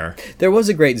line there. There was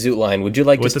a great Zoot line. Would you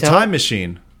like with to the tell time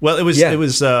machine? Well, it was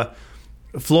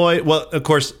Floyd. Well, of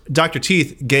course, Dr.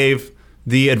 Teeth gave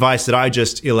the advice that I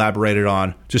just elaborated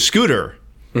on to Scooter,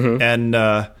 and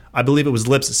I believe it was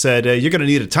Lips that said you're going to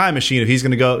need a time machine if he's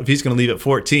going to leave at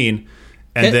 14.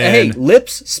 And then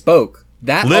Lips spoke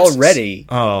that Lips, already.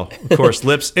 Oh, of course,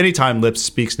 Lips. Anytime Lips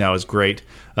speaks now is great.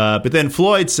 But then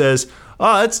Floyd says,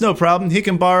 "Oh, that's no problem. He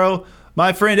can borrow.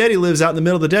 My friend Eddie lives out in the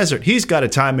middle of the desert. He's got a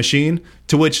time machine."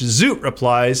 To which Zoot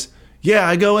replies, "Yeah,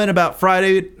 I go in about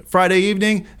Friday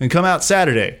evening and come out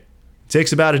Saturday.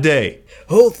 Takes about a day."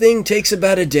 Whole thing takes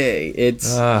about a day.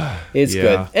 It's yeah.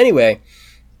 good. Anyway,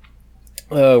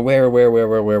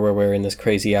 where in this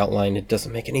crazy outline? It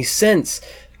doesn't make any sense.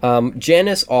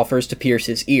 Janice offers to pierce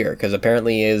his ear because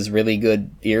apparently he has really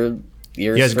good ears. He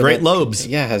has great lobes.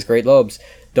 Yeah, has great lobes.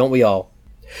 Don't we all?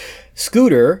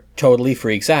 Scooter totally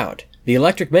freaks out. The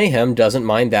Electric Mayhem doesn't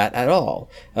mind that at all.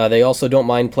 They also don't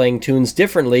mind playing tunes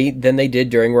differently than they did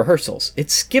during rehearsals.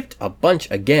 It skipped a bunch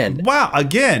again. Wow,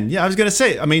 again. Yeah, I was going to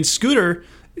say, I mean, Scooter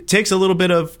takes a little bit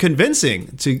of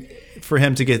convincing for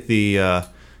him to get the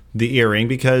earring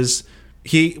because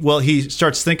he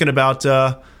starts thinking about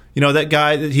that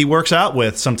guy that he works out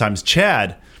with sometimes,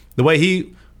 Chad. The way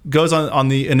he goes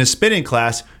in his spinning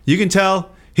class, you can tell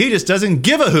he just doesn't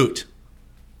give a hoot.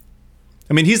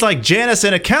 I mean, he's like Janice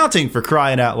in accounting, for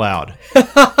crying out loud.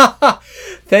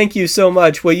 Thank you so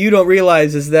much. What you don't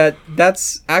realize is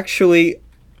that's actually...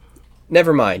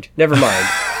 Never mind.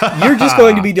 You're just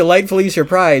going to be delightfully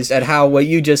surprised at how what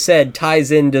you just said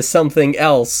ties into something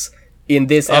else in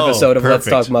this episode of Let's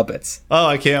Talk Muppets. Oh,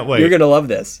 I can't wait. You're going to love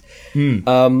this.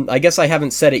 I guess I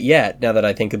haven't said it yet, now that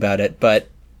I think about it, but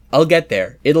I'll get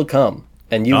there. It'll come,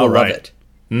 and you will love it.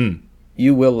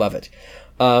 You will love it.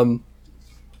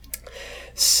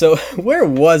 So, where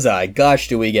was I? Gosh,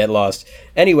 do we get lost.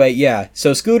 Anyway, yeah,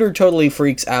 so Scooter totally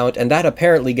freaks out, and that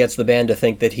apparently gets the band to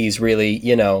think that he's really,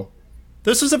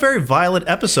 This was a very violent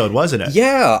episode, wasn't it?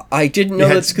 Yeah, I didn't know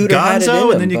that Scooter had it in him.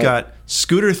 And then you got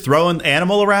Scooter throwing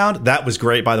animal around. That was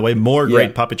great, by the way. More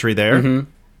great puppetry there.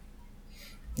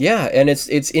 Yeah, and it's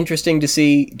interesting to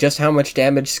see just how much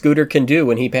damage Scooter can do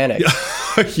when he panics.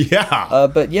 Yeah.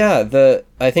 But yeah,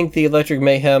 I think the Electric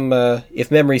Mayhem,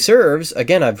 if memory serves,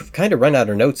 again, I've kind of run out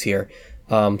of notes here,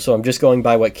 so I'm just going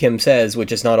by what Kim says,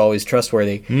 which is not always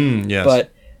trustworthy. Yes.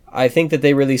 But I think that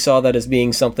they really saw that as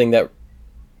being something that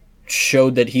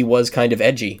showed that he was kind of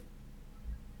edgy.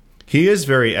 He is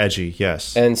very edgy,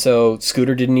 yes. And so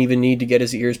Scooter didn't even need to get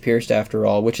his ears pierced after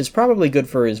all, which is probably good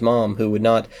for his mom, who would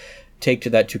not take to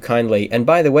that too kindly. And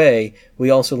by the way,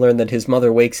 we also learned that his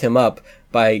mother wakes him up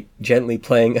by gently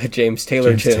playing a James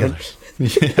Taylor tune.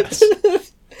 Yes.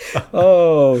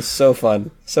 Oh, so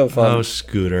fun. So fun. Oh,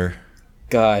 Scooter.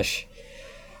 Gosh.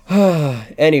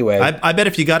 Anyway. I bet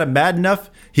if you got him mad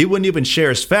enough, he wouldn't even share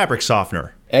his fabric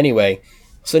softener. Anyway,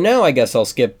 so now I guess I'll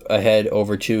skip ahead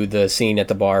over to the scene at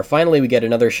the bar. Finally, we get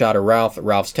another shot of Ralph at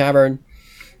Ralph's Tavern.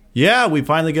 Yeah, we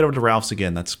finally get over to Ralph's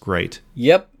again. That's great.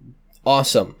 Yep.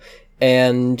 Awesome.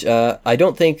 And I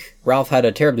don't think Ralph had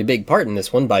a terribly big part in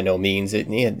this one, by no means.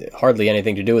 He had hardly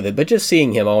anything to do with it, but just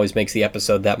seeing him always makes the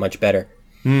episode that much better.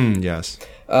 Yes.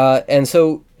 And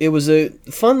so it was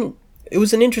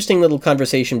an interesting little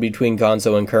conversation between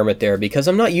Gonzo and Kermit there, because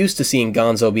I'm not used to seeing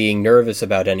Gonzo being nervous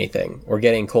about anything, or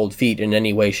getting cold feet in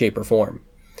any way, shape, or form.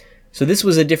 So this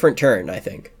was a different turn, I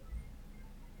think.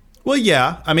 Well,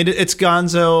 yeah. I mean, it's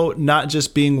Gonzo not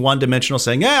just being one-dimensional,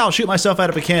 saying, "Yeah, I'll shoot myself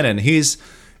out of a cannon." He's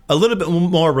a little bit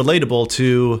more relatable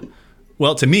to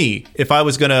well, to me, if I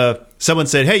was gonna, someone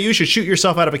said, "Hey, you should shoot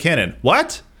yourself out of a cannon."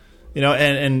 What? You know,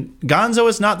 and Gonzo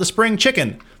is not the spring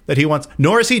chicken that he wants,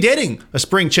 nor is he dating a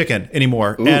spring chicken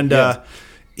anymore.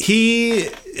 He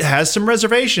has some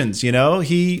reservations. You know,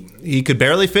 he could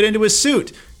barely fit into his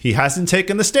suit. He hasn't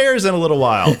taken the stairs in a little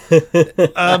while.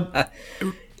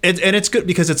 And it's good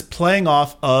because it's playing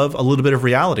off of a little bit of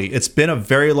reality. It's been a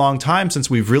very long time since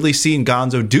we've really seen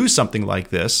Gonzo do something like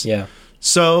this. Yeah.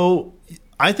 So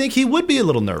I think he would be a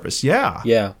little nervous. Yeah.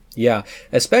 Yeah.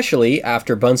 Especially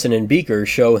after Bunsen and Beaker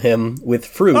show him with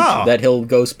fruit that he'll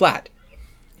go splat.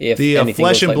 If the anything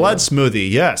flesh goes and like blood that.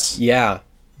 smoothie. Yes. Yeah.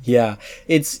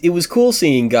 It was cool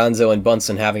seeing Gonzo and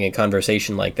Bunsen having a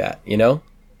conversation like that, you know?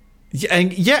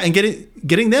 And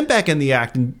getting them back in the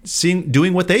act and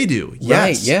doing what they do.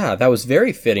 Yes. Right, yeah, that was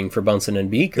very fitting for Bunsen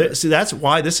and Beaker. See, that's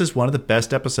why this is one of the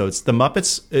best episodes. The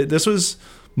Muppets, this was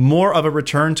more of a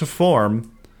return to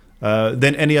form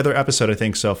than any other episode, I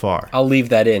think, so far. I'll leave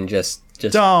that in, just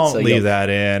Don't so leave that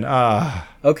in.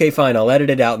 Okay, fine, I'll edit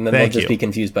it out and then Thank they'll just you. be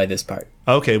confused by this part.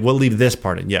 Okay, we'll leave this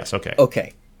part in. Yes, okay.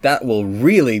 Okay, that will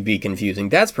really be confusing.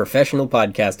 That's professional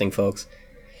podcasting, folks.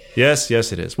 Yes,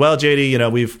 it is. Well, JD, you know,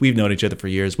 we've known each other for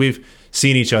years. We've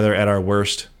seen each other at our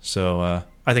worst, so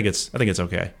I think it's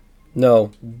okay.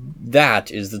 No,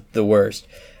 that is the worst.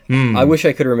 I wish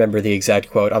I could remember the exact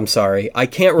quote. I'm sorry. I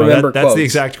can't remember That's quotes. the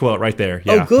exact quote right there.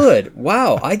 Yeah. Oh, good.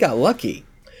 Wow, I got lucky.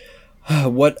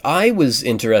 What I was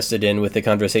interested in with the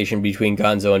conversation between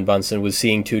Gonzo and Bunsen was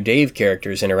seeing two Dave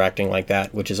characters interacting like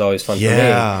that, which is always fun for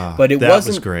me. But it that was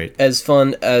wasn't great. as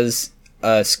fun as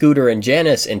Scooter and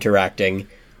Janice interacting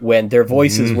when their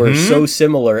voices were so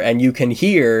similar, and you can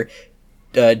hear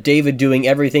David doing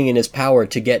everything in his power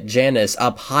to get Janice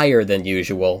up higher than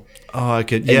usual. Oh, I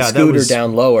could. And Yeah, Scooter that was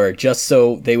down lower, just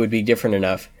so they would be different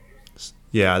enough.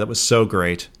 Yeah, that was so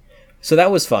great. So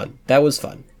that was fun.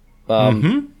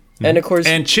 And of course,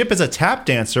 And Chip is a tap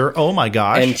dancer. Oh my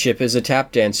gosh! and Chip is a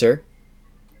tap dancer.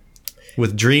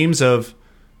 With dreams of,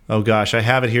 oh gosh, I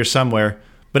have it here somewhere.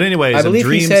 But anyways, I believe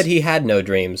dreams, he said he had no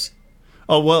dreams.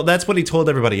 Oh well, that's what he told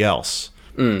everybody else.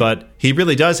 But he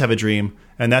really does have a dream,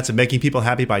 and that's of making people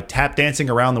happy by tap dancing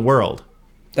around the world.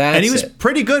 That's And he was it.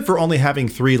 pretty good for only having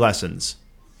 3 lessons.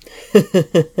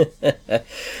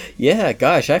 Yeah,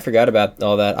 gosh, I forgot about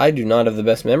all that. I do not have the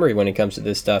best memory when it comes to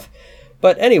this stuff.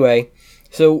 But anyway,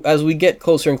 so as we get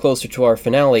closer and closer to our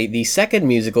finale, the second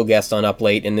musical guest on Up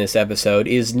Late in this episode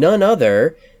is none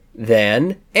other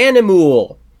than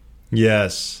Animal,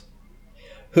 Yes.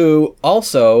 who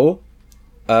also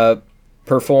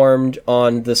performed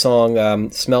on the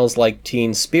song Smells Like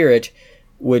Teen Spirit,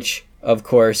 which, of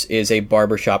course, is a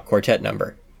barbershop quartet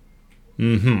number.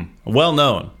 Well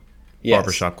known. Yes.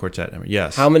 Barbershop quartet number.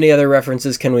 Yes. How many other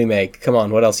references can we make? Come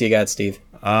on, what else you got, Steve?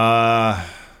 I'm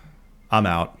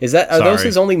out. Are those Sorry.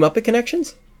 his only Muppet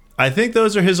connections? I think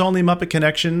those are his only Muppet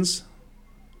connections.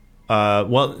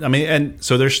 Well, I mean, and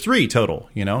so there's 3 total.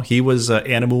 You know, he was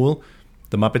Animal.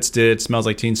 The Muppets did Smells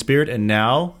Like Teen Spirit, and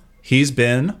now he's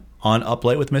been on Up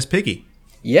Late with Miss Piggy.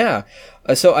 Yeah.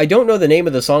 So I don't know the name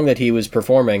of the song that he was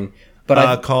performing,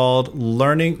 but Called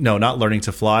not Learning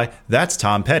to Fly. That's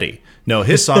Tom Petty. No,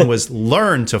 his song was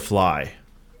Learn to Fly.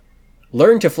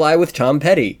 Learn to Fly with Tom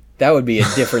Petty. That would be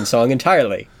a different song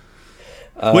entirely.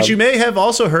 Which you may have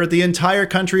also heard the entire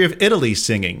country of Italy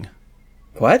singing.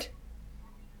 What?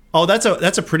 Oh, that's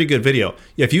a pretty good video.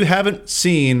 If you haven't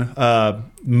seen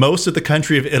most of the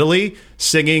country of Italy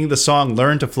singing the song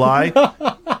 "Learn to Fly,"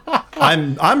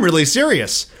 I'm really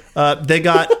serious. They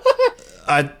got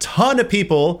a ton of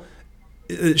people,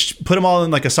 put them all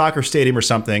in like a soccer stadium or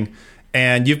something,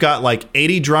 and you've got like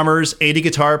 80 drummers, 80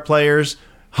 guitar players,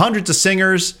 hundreds of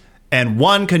singers, and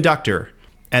 1 conductor,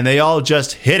 and they all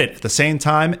just hit it at the same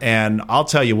time. And I'll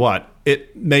tell you what,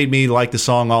 it made me like the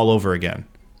song all over again.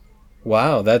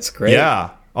 Wow, that's great.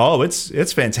 Yeah. Oh,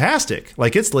 it's fantastic.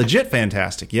 Like, it's legit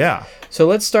fantastic. Yeah. So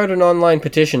let's start an online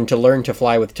petition to learn to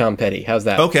fly with Tom Petty. How's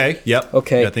that? Okay. Yep.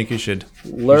 Okay. Yeah, I think you should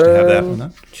have that Learn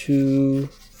one. to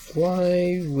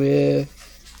fly with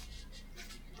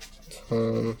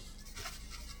Tom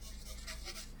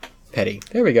Petty.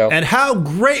 There we go. And how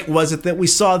great was it that we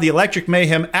saw the Electric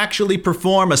Mayhem actually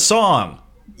perform a song?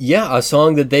 Yeah, a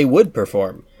song that they would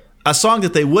perform. A song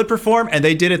that they would perform, and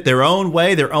they did it their own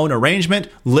way, their own arrangement.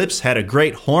 Lips had a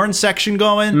great horn section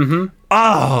going. Mm-hmm.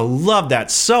 Oh, love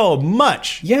that so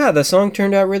much. Yeah, the song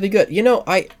turned out really good. You know,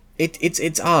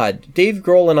 it's odd. Dave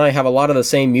Grohl and I have a lot of the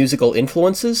same musical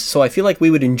influences, so I feel like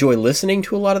we would enjoy listening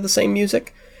to a lot of the same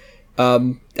music.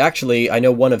 Actually, I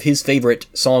know one of his favorite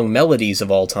song melodies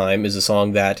of all time is a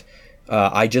song that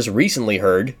I just recently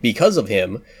heard because of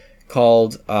him,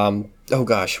 called oh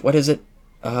gosh, what is it?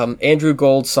 Andrew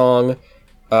Gold's song,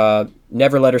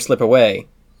 Never Let Her Slip Away,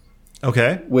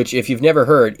 Okay. which, if you've never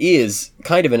heard, is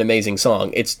kind of an amazing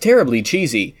song. It's terribly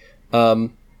cheesy,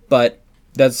 but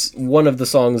that's one of the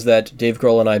songs that Dave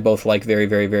Grohl and I both like very,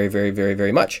 very, very, very, very,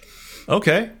 very much.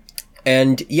 Okay.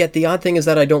 And yet the odd thing is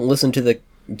that I don't listen to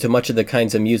much of the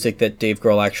kinds of music that Dave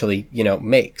Grohl actually,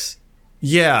 makes.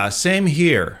 Yeah, same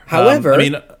here. However, I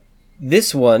mean,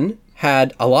 this one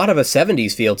had a lot of a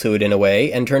 70s feel to it in a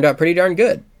way and turned out pretty darn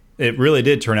good. it really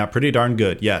did turn out pretty darn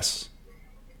good. Yes.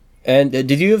 And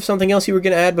did you have something else you were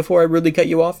going to add before I rudely cut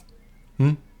you off?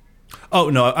 Oh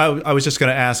no, I was just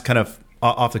going to ask, kind of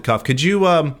off the cuff. Could you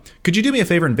do me a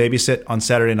favor and babysit on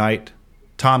Saturday night?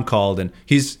 Tom called and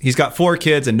he's got 4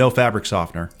 kids and no fabric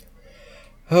softener.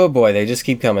 Oh boy, they just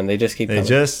keep coming.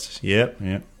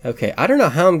 Yep. Okay, I don't know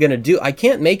how I'm going to do. I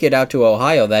can't make it out to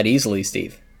Ohio that easily,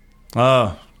 Steve.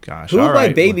 Oh gosh. Who all am I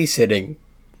right. babysitting?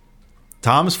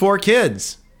 Tom's 4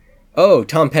 kids. Oh,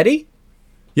 Tom Petty?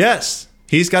 Yes,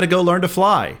 he's got to go learn to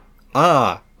fly.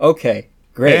 Ah, okay,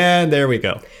 great. And there we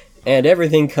go. And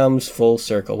everything comes full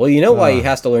circle. Well, you know why he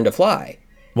has to learn to fly.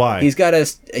 Why?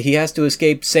 He has to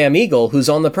escape Sam Eagle, who's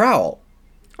on the prowl.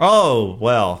 Oh,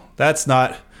 well, there's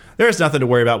nothing to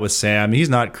worry about with Sam. He's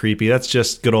not creepy. That's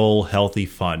just good old healthy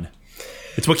fun.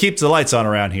 It's what keeps the lights on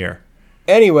around here.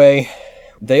 Anyway,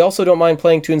 they also don't mind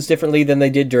playing tunes differently than they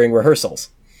did during rehearsals.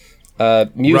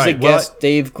 Music Right, well, guest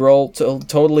Dave Grohl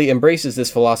totally embraces this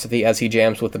philosophy as he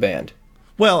jams with the band.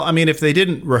 Well, I mean, if they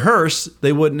didn't rehearse,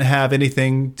 they wouldn't have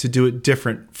anything to do it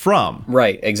different from.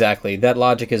 Right, exactly. That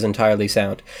logic is entirely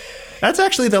sound. That's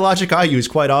actually the logic I use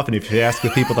quite often if you ask the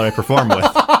people that I perform with.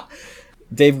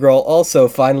 Dave Grohl also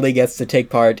finally gets to take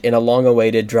part in a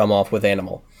long-awaited drum-off with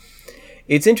Animal.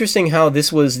 It's interesting how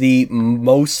this was the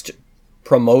most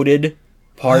promoted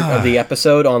part of the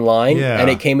episode online, Yeah. and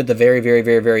it came at the very, very,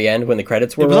 very, very end when the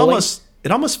credits were rolling. It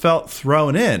almost felt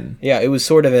thrown in. Yeah, it was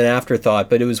sort of an afterthought,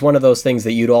 but it was one of those things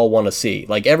that you'd all want to see.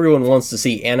 Like, everyone wants to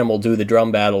see Animal do the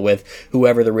drum battle with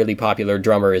whoever the really popular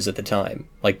drummer is at the time,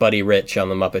 like Buddy Rich on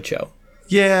The Muppet Show.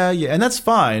 Yeah, and that's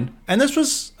fine. And this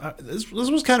was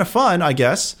kind of fun, I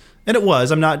guess. And it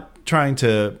was. I'm not trying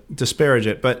to disparage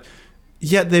it, but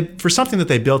yet for something that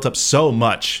they built up so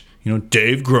much,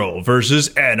 Dave Grohl versus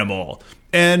Animal,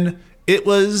 and it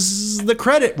was the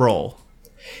credit roll.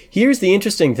 Here's the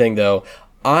interesting thing, though.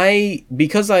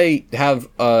 Because I have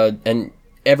an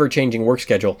ever-changing work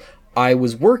schedule, I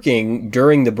was working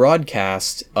during the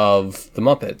broadcast of The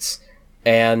Muppets,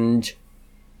 and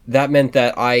that meant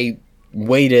that I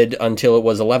waited until it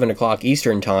was 11 o'clock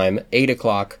Eastern Time, 8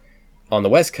 o'clock on the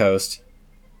West Coast,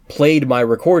 played my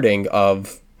recording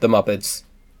of The Muppets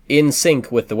in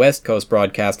sync with the West Coast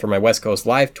broadcast for my West Coast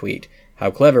live tweet. How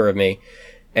clever of me.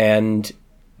 And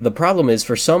the problem is,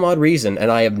 for some odd reason, and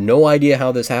I have no idea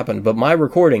how this happened, but my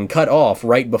recording cut off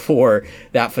right before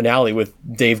that finale with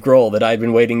Dave Grohl that I'd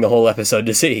been waiting the whole episode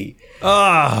to see.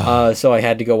 So I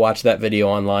had to go watch that video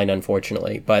online,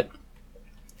 unfortunately. But,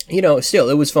 still,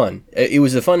 it was fun. It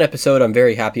was a fun episode. I'm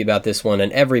very happy about this one,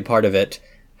 and every part of it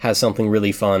has something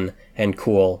really fun and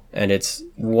cool, and it's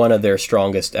one of their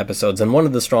strongest episodes, and one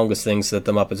of the strongest things that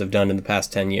the Muppets have done in the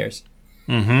past 10 years.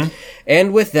 Mm-hmm.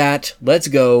 And with that, let's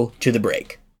go to the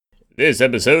break. This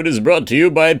episode is brought to you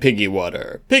by Piggy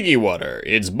Water. Piggy Water,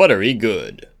 it's buttery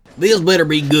good. This better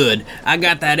be good. I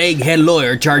got that egghead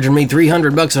lawyer charging me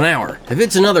 $300 an hour. If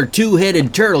it's another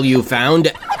 2-headed turtle you found...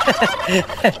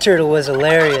 That turtle was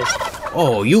hilarious.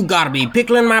 Oh, you gotta be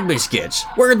pickling my biscuits.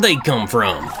 Where'd they come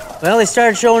from? Well, they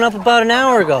started showing up about an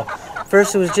hour ago.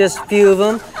 First it was just a few of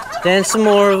them, then some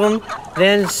more of them,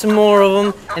 then some more of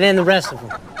them, and then the rest of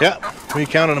them. Yep, we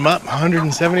counted them up,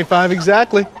 175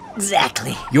 exactly.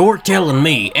 Exactly. You're telling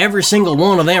me every single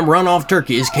one of them runoff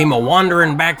turkeys came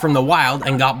a-wandering back from the wild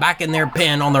and got back in their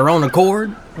pen on their own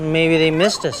accord? Maybe they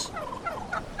missed us.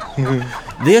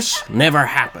 This never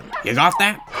happened. You got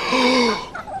that?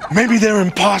 Maybe they're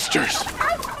imposters.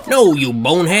 No, you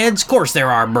boneheads. Of course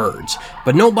there are birds.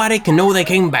 But nobody can know they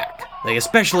came back. They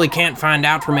especially can't find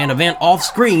out from an event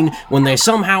off-screen when they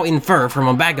somehow infer from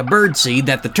a bag of birdseed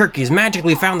that the turkeys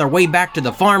magically found their way back to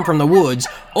the farm from the woods,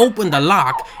 opened the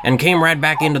lock, and came right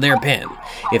back into their pen.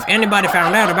 If anybody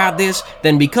found out about this,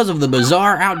 then because of the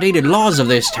bizarre, outdated laws of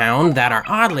this town that are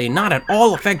oddly not at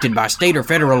all affected by state or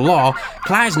federal law,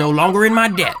 Clyde's no longer in my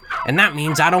debt, and that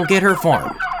means I don't get her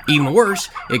farm. Even worse,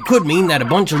 it could mean that a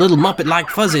bunch of little Muppet-like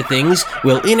fuzzy things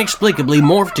will inexplicably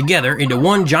morph together into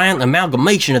one giant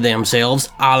amalgamation of themselves,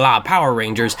 a la Power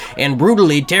Rangers, and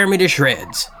brutally tear me to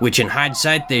shreds, which in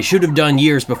hindsight they should have done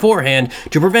years beforehand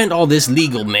to prevent all this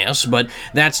legal mess, but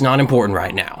that's not important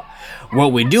right now.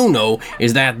 What we do know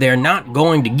is that they're not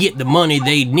going to get the money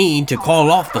they'd need to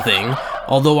call off the thing,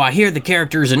 although I hear the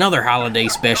characters in other holiday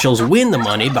specials win the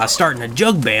money by starting a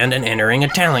jug band and entering a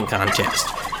talent contest.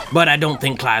 But I don't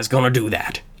think Clyde's gonna do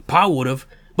that. Pa would've,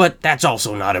 but that's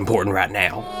also not important right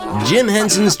now. Jim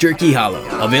Henson's Turkey Hollow,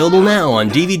 available now on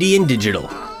DVD and digital.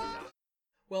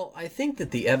 Well, I think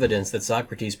that the evidence that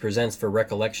Socrates presents for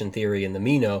recollection theory in the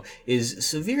Meno is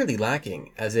severely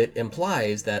lacking, as it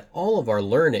implies that all of our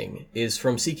learning is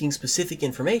from seeking specific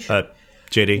information.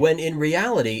 JD. When in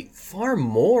reality, far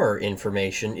more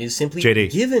information is simply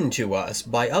JD. given to us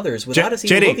by others without us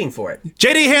even JD. looking for it.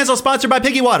 JD Hansel, sponsored by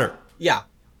Piggy Water. Yeah.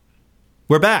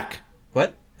 We're back.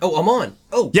 What? Oh, I'm on.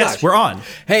 Oh, yes, gosh. we're on.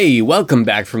 Hey, welcome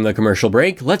back from the commercial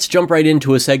break. Let's jump right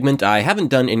into a segment I haven't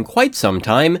done in quite some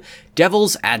time,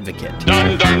 Devil's Advocate.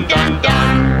 Dun, dun, dun,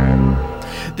 dun.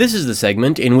 This is the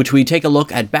segment in which we take a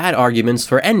look at bad arguments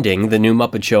for ending the new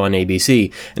Muppet Show on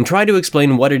ABC and try to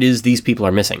explain what it is these people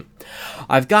are missing.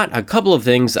 I've got a couple of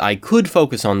things I could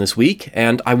focus on this week,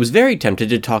 and I was very tempted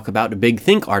to talk about a Big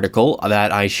Think article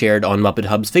that I shared on Muppet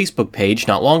Hub's Facebook page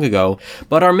not long ago,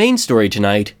 but our main story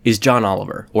tonight is John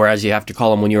Oliver, or as you have to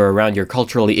call him when you're around your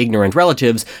culturally ignorant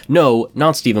relatives, no,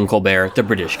 not Stephen Colbert, the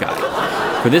British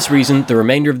guy. For this reason, the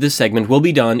remainder of this segment will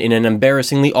be done in an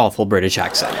embarrassingly awful British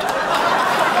accent.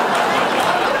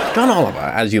 John Oliver,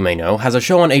 as you may know, has a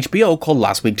show on HBO called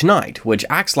Last Week Tonight, which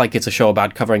acts like it's a show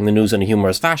about covering the news in a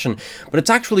humorous fashion, but it's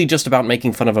actually just about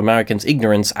making fun of Americans'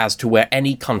 ignorance as to where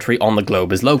any country on the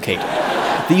globe is located.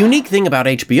 The unique thing about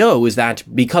HBO is that,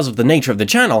 because of the nature of the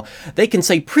channel, they can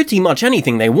say pretty much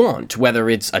anything they want, whether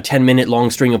it's a 10-minute long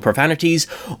string of profanities,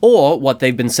 or what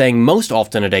they've been saying most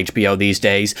often at HBO these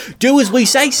days, do as we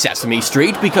say, Sesame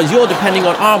Street, because you're depending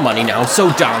on our money now,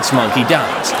 so dance, monkey,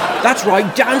 dance. That's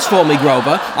right, dance for me,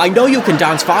 Grover. I know you can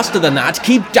dance faster than that.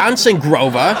 Keep dancing,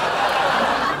 Grover.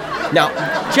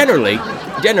 Now, generally,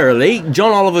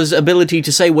 John Oliver's ability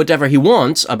to say whatever he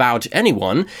wants about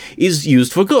anyone is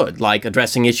used for good, like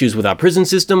addressing issues with our prison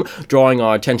system, drawing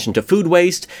our attention to food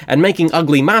waste, and making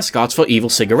ugly mascots for evil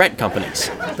cigarette companies.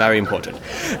 Very important.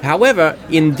 However,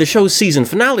 in the show's season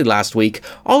finale last week,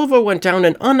 Oliver went down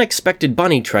an unexpected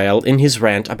bunny trail in his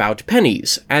rant about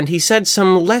pennies, and he said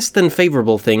some less than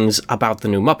favorable things about the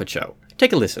new Muppet Show.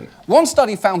 Take a listen. One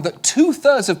study found that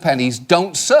 2/3 of pennies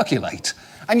don't circulate.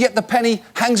 And yet the penny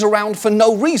hangs around for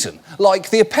no reason, like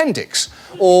the appendix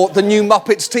or the new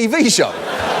Muppets TV show.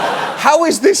 How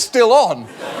is this still on?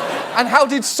 And how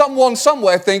did someone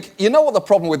somewhere think, you know what the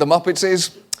problem with the Muppets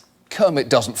is? Kermit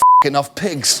doesn't f*** enough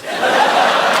pigs.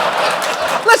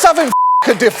 Let's have him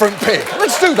f*** a different pig.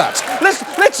 Let's do that.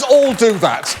 Let's all do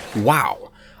that. Wow.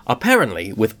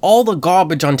 Apparently, with all the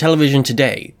garbage on television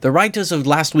today, the writers of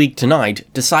Last Week Tonight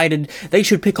decided they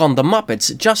should pick on the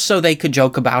Muppets just so they could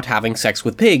joke about having sex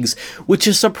with pigs, which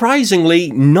is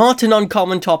surprisingly not an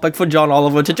uncommon topic for John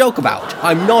Oliver to joke about.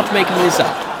 I'm not making this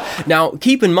up. Now,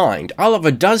 keep in mind,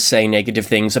 Oliver does say negative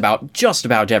things about just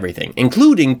about everything,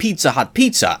 including Pizza Hut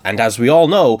pizza, and as we all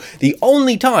know, the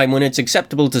only time when it's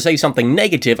acceptable to say something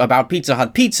negative about Pizza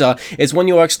Hut pizza is when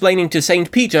you're explaining to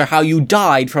St. Peter how you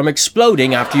died from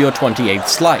exploding after your 28th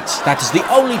slice. That is the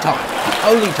only time. The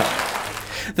only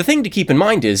time. The thing to keep in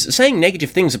mind is, saying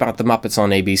negative things about the Muppets on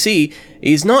ABC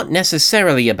is not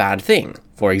necessarily a bad thing.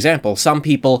 For example, some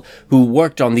people who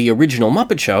worked on the original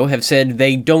Muppet Show have said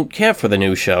they don't care for the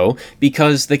new show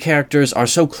because the characters are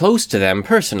so close to them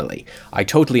personally. I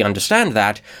totally understand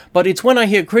that, but it's when I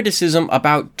hear criticism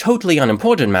about totally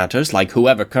unimportant matters, like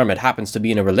whoever Kermit happens to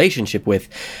be in a relationship with,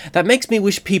 that makes me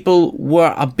wish people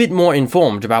were a bit more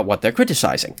informed about what they're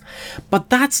criticizing. But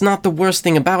that's not the worst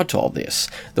thing about all this.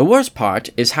 The worst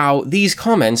part is how these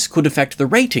comments could affect the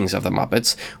ratings of the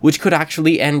Muppets, which could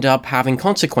actually end up having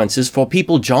consequences for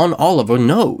people John Oliver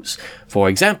knows. For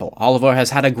example, Oliver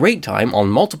has had a great time on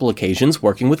multiple occasions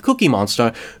working with Cookie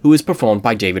Monster, who is performed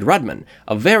by David Rudman,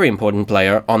 a very important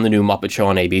player on the new Muppet Show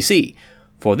on ABC.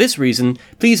 For this reason,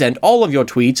 please end all of your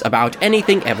tweets about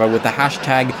anything ever with the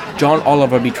hashtag John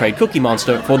Oliver betrayed Cookie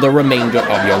Monster for the remainder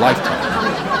of your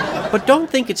lifetime. But don't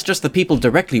think it's just the people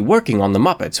directly working on the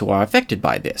Muppets who are affected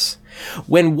by this.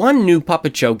 When one new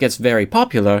puppet show gets very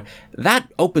popular, that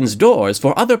opens doors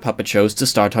for other puppet shows to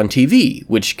start on TV,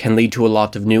 which can lead to a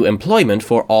lot of new employment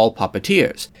for all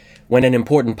puppeteers. When an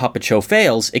important puppet show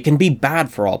fails, it can be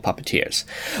bad for all puppeteers.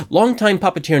 Longtime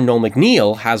puppeteer Noel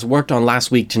McNeil has worked on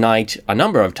Last Week Tonight a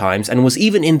number of times and was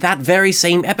even in that very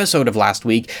same episode of Last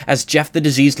Week as Jeff the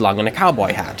Diseased Lung in a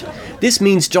cowboy hat. This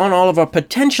means John Oliver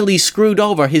potentially screwed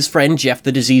over his friend Jeff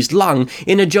the Diseased Lung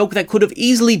in a joke that could have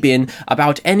easily been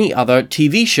about any other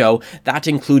TV show that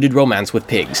included romance with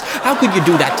pigs. How could you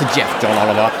do that to Jeff, John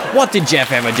Oliver? What did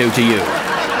Jeff ever do to you?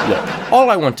 Look, all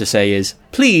I want to say is,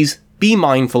 please, be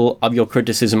mindful of your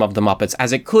criticism of the Muppets,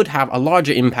 as it could have a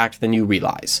larger impact than you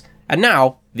realize. And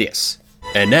now, this.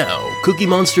 And now, Cookie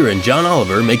Monster and John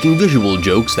Oliver making visual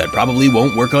jokes that probably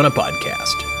won't work on a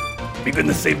podcast. We're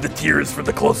gonna save the tears for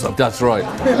the close-up. That's right.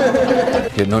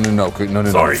 Yeah, no.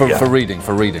 Sorry, For reading,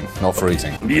 not for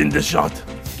eating. Me in this shot.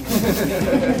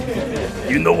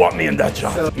 You know what, me in that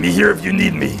shot. Me here if you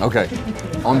need me. Okay.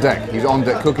 On deck. He's on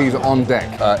deck. Cookie's on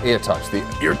deck. Ear touch. The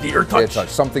ear touch. Ear touch.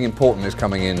 Something important is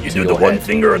coming in. You do the one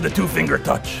finger or the two finger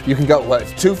touch. You can go. Well,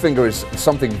 two finger is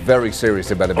something very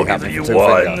serious about to be happening. So two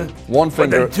finger. One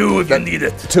finger. But then two if you need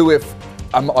it. Two if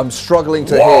I'm struggling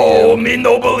to hear you. Whoa, me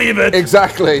no believe it.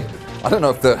 Exactly. I don't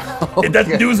know if the. In that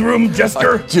newsroom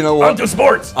gesture. Do you know what? Onto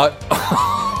sports.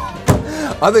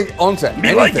 I think onto me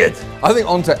anything. like it. I think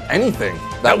onto anything.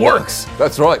 That works.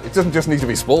 That's right. It doesn't just need to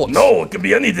be sports. No, it could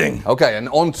be anything. Okay, and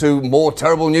on to more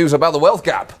terrible news about the wealth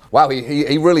gap. Wow,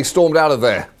 he really stormed out of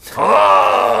there. Do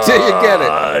you get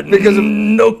it? Because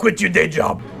no, quit your day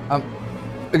job.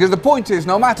 Because the point is,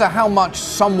 no matter how much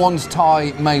someone's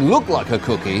tie may look like a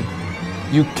cookie,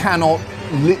 you cannot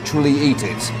literally eat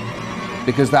it.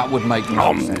 Because that would make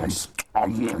no sense.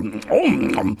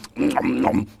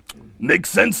 Makes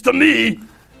sense to me.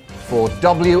 For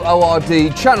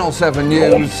WORD Channel 7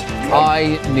 News,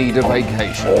 I need a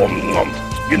vacation.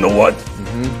 You know what?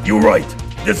 You're right.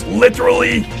 This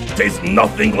literally tastes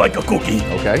nothing like a cookie.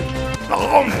 Okay.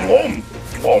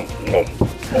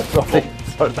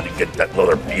 Let me get that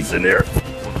leather piece in there.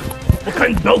 What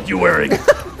kind of belt you wearing?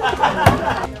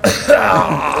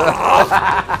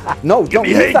 No, don't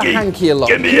leave that hanky alone.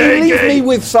 Give me leave me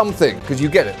with something, because you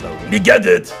get it, though. Me get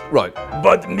it. Right.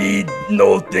 But me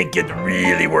no think it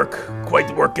really quite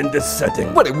work in this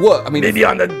setting. But it works. I mean, maybe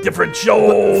on a different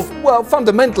show. Well,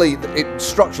 fundamentally,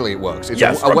 structurally it works. It's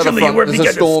a weather front. There's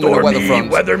a storm and a weather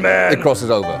front. Weatherman. It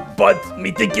crosses over. But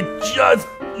me think it just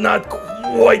not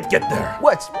quite get there.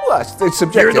 Well, it's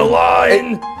subjective. Hear the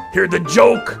line. Hear the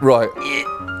joke. Right.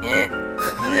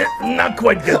 Not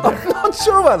quite get there. I'm not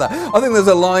sure about that. I think there's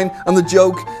a line and the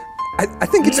joke. I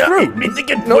think it's true. Me think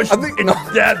it pushed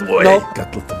that way. No.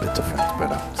 Got a little bit of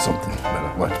better. Something better.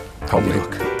 What? How me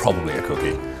look? Probably a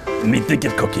cookie. Me think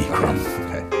it cookie. Crumb.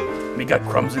 Okay. Me got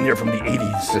crumbs in here from the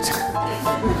 80s.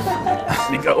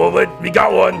 We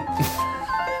got one.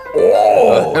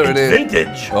 Oh, there it is.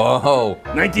 Vintage. Oh.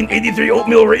 1983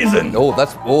 oatmeal raisin. Oh,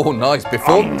 that's nice.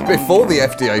 Before the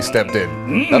FDA stepped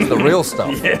in. That's the real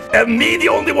stuff. Yeah. And me the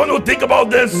only one who think about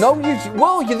this? No, you're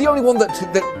the only one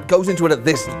that goes into it at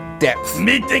this depth.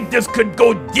 Me think this could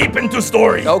go deep into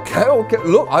story. Okay.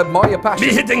 Look, I admire your passion.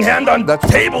 Me hitting hand on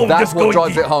table. That's what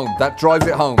drives deep. it home. That drives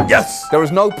it home. Yes. There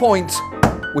is no point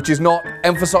which is not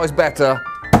emphasized better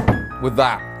with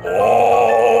that.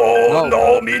 Oh,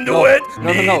 no, me knew it.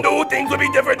 Me knew things would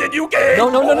be different in UK. No,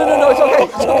 it's okay.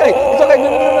 It's okay.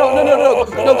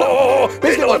 No.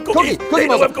 Biscuit one, cookie.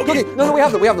 No, we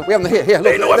have them. Here, look.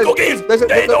 They don't have cookies.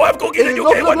 They don't have cookies in UK.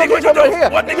 What are they going to do?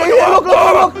 What are they going to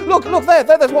do? Look,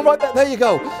 there's one right there. There you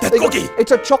go. That's cookie.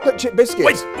 It's a chocolate chip biscuit.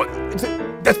 Wait,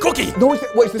 that's cookie. No,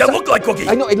 it's that look like cookie.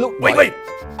 I know, it looked Wait.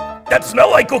 That smell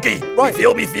like cookie. Right.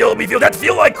 Me feel. That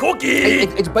feel like cookie.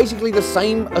 It's basically the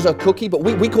same as a cookie, but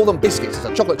we call them biscuits. It's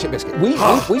a chocolate chip biscuit.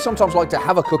 We sometimes like to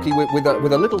have a cookie with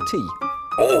a little tea.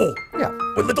 Oh. Yeah.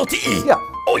 With little tea. Yeah.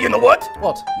 Oh, you know what?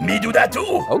 What? Me do that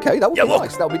too. Okay, that would be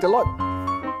nice. That would be delightful.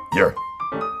 Here.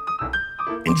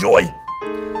 Enjoy.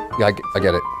 Yeah, I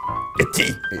get it. It's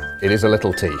tea. It is a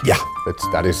little tea. Yeah.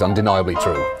 That is undeniably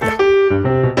true. Yeah.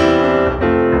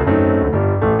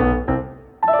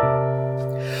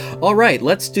 All right,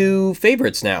 let's do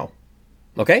favorites now.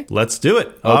 Okay? Let's do it.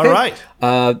 Okay. All right.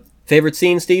 Favorite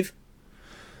scene, Steve?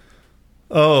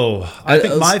 Oh, I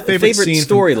think my favorite scene...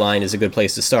 storyline is a good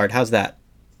place to start. How's that?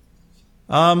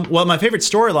 Well, my favorite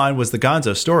storyline was the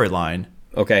Gonzo storyline.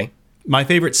 Okay. My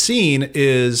favorite scene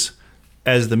is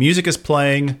as the music is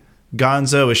playing,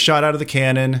 Gonzo is shot out of the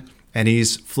cannon, and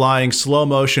he's flying slow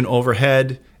motion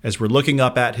overhead as we're looking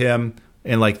up at him,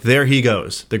 and there he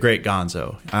goes, the great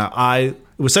Gonzo.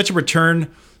 It was such a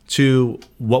return to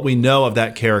what we know of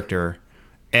that character.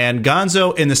 And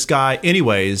Gonzo in the Sky,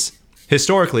 anyways,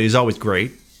 historically is always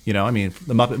great. You know, I mean,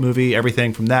 the Muppet movie,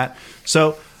 everything from that.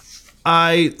 So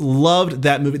I loved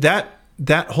that movie.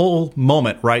 That whole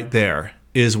moment right there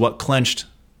is what clenched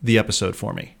the episode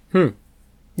for me.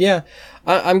 Yeah,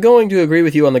 I'm going to agree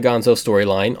with you on the Gonzo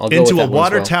storyline. I'll go Into with a that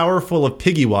water tower full of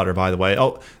piggy water, by the way.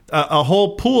 Oh, a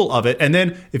whole pool of it. And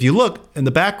then if you look in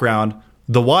the background,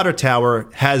 the water tower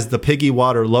has the piggy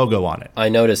water logo on it. I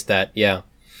noticed that, yeah.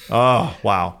 Oh,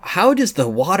 wow. How does the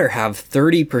water have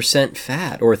 30%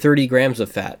 fat or 30 grams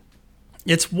of fat?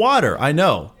 It's water, I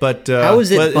know, but how is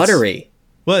it buttery?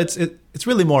 It's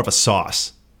really more of a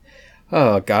sauce.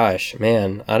 Oh gosh,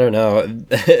 man, I don't know.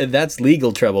 That's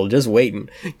legal trouble. Just waiting.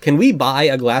 Can we buy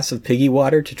a glass of piggy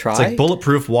water to try? It's like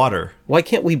bulletproof water. Why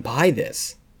can't we buy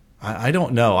this? I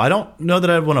don't know. I don't know that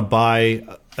I'd want to buy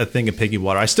a thing of piggy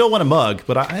water. I still want a mug,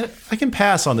 but I can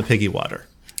pass on the piggy water.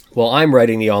 Well, I'm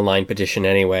writing the online petition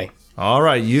anyway. All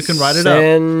right, you can write it up.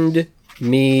 Send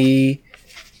me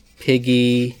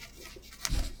piggy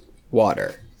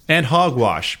water and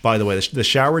hogwash. By the way, the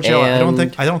shower gel. I don't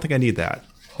think I need that.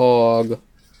 Hog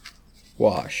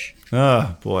wash.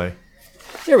 Oh boy.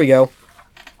 There we go.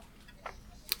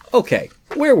 Okay,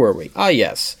 where were we? Ah,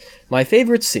 yes. My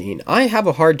favorite scene. I have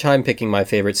a hard time picking my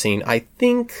favorite scene. I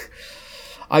think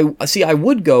I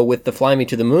would go with the Fly Me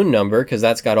to the Moon number because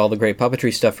that's got all the great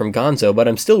puppetry stuff from Gonzo, but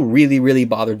I'm still really, really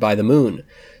bothered by the moon.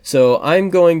 So I'm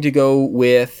going to go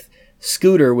with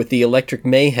Scooter with the Electric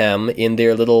Mayhem in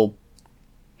their little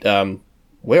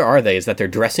where are they? Is that their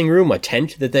dressing room? A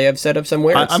tent that they have set up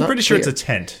somewhere? I'm pretty sure it's a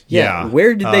tent. Yeah.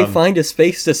 Where did they find a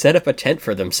space to set up a tent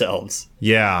for themselves?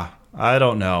 Yeah. I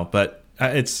don't know. But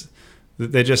I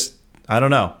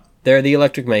don't know. They're the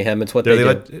Electric Mayhem. It's what they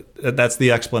do. That's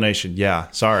the explanation.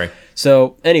 Yeah. Sorry.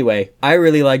 So anyway, I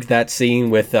really liked that scene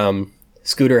with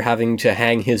Scooter having to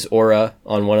hang his aura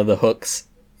on one of the hooks.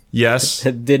 Yes.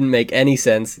 It didn't make any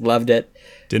sense. Loved it.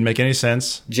 Didn't make any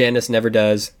sense. Janice never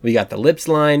does. We got the Lips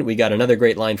line. We got another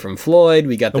great line from Floyd.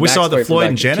 We got the. We saw that Floyd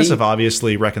and Janice T. have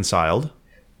obviously reconciled.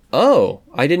 Oh,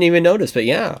 I didn't even notice, but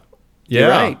yeah, you're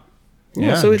right.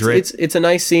 Yeah, so it's a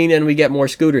nice scene, and we get more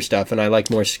Scooter stuff, and I like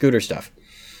more Scooter stuff.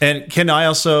 And can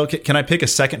I pick a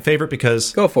second favorite?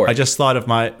 Because go for it. I just thought of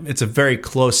it's a very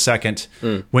close second.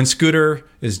 When Scooter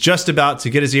is just about to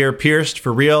get his ear pierced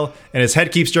for real and his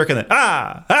head keeps jerking,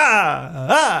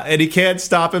 and he can't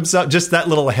stop himself. Just that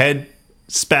little head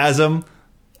spasm.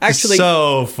 Actually,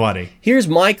 so funny. Here's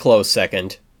my close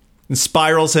second. And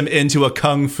spirals him into a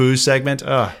kung fu segment.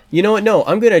 You know what? No,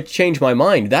 I'm going to change my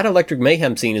mind. That Electric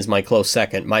Mayhem scene is my close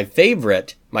second. My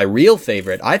favorite, my real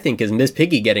favorite, I think, is Miss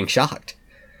Piggy getting shocked.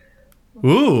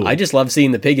 Ooh. I just love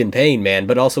seeing the pig in pain, man.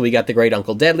 But also we got the great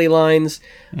Uncle Deadly lines,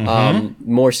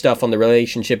 more stuff on the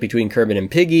relationship between Kermit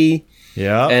and Piggy,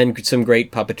 and some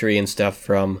great puppetry and stuff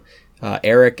from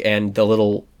Eric and the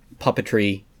little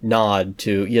puppetry nod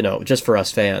to, just for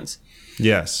us fans.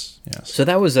 Yes. So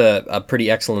that was a pretty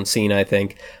excellent scene, I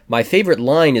think. My favorite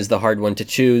line is the hard one to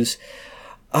choose.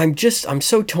 I'm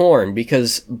so torn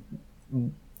because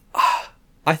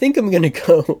I think I'm going to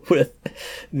go with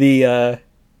the...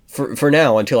 For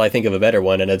now, until I think of a better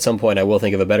one, and at some point I will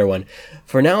think of a better one.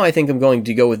 For now, I think I'm going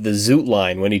to go with the Zoot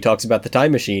line when he talks about the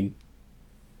time machine.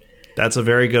 That's a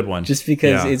very good one. Just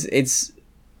because it's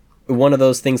one of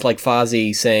those things like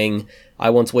Fozzie saying, I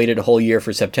once waited a whole year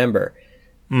for September.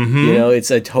 Mm-hmm.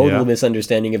 It's a total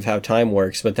misunderstanding of how time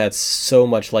works, but that's so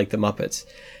much like the Muppets.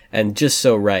 And just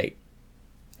so right.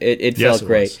 It felt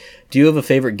great. Do you have a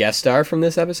favorite guest star from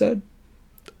this episode?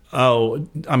 Oh,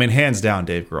 I mean, hands down,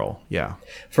 Dave Grohl. Yeah.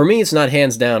 For me, it's not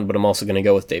hands down, but I'm also going to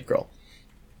go with Dave Grohl.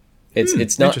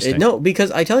 It's not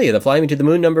because I tell you, the Fly Me to the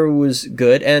Moon number was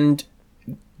good, and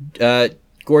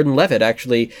Gordon Levitt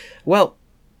actually. Well,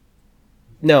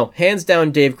 no, hands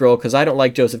down, Dave Grohl, because I don't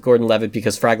like Joseph Gordon-Levitt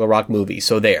because Fraggle Rock movie.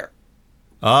 So there.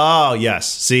 Oh yes,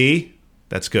 see,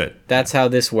 that's good. That's how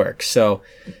this works. So.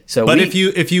 But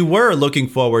if you were looking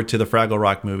forward to the Fraggle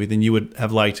Rock movie, then you would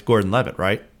have liked Gordon Levitt,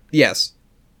 right? Yes.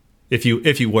 If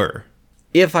you were.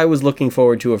 If I was looking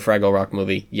forward to a Fraggle Rock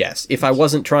movie, yes. If I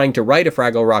wasn't trying to write a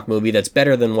Fraggle Rock movie that's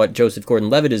better than what Joseph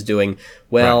Gordon-Levitt is doing,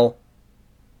 well,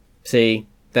 see,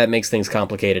 that makes things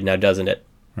complicated now, doesn't it?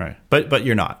 Right. But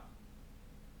you're not.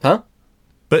 Huh?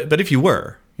 But if you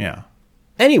were, yeah.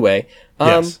 Anyway,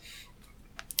 yes.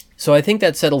 So I think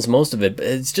that settles most of it, but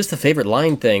it's just the favorite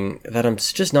line thing that I'm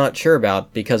just not sure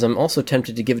about because I'm also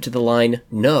tempted to give it to the line,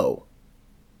 no.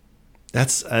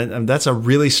 That's a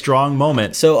really strong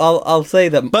moment. So I'll say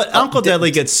that. But Uncle Deadly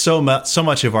gets so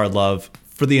much of our love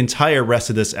for the entire rest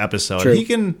of this episode. True. He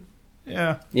can,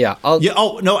 yeah. Yeah.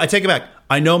 Oh no, I take it back.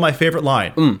 I know my favorite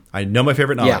line. I know my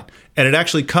favorite line. Yeah. And it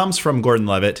actually comes from Gordon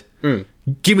Levitt.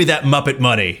 Give me that Muppet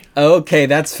money. Okay,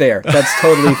 that's fair. That's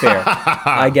totally fair.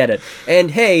 I get it.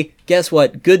 And hey, guess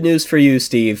what? Good news for you,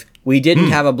 Steve. We didn't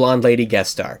have a blonde lady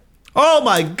guest star. Oh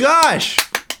my gosh!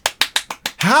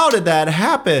 How did that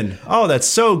happen? Oh, that's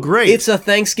so great. It's a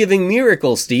Thanksgiving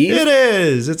miracle, Steve. It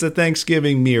is. It's a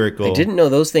Thanksgiving miracle. I didn't know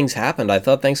those things happened. I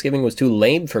thought Thanksgiving was too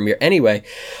lame for me. Anyway,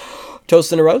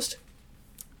 toast and a roast?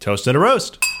 Toast and a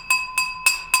roast.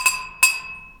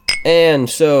 And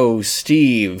so,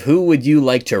 Steve, who would you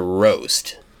like to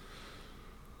roast?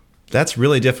 That's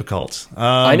really difficult.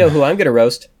 I know who I'm going to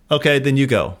roast. Okay, then you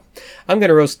go. I'm going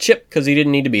to roast Chip because he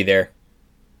didn't need to be there.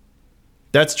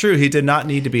 That's true. He did not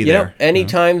need to be there. Any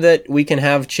time that we can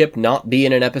have Chip not be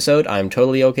in an episode, I'm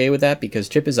totally okay with that because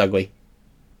Chip is ugly.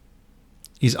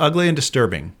 He's ugly and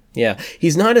disturbing. Yeah,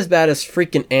 he's not as bad as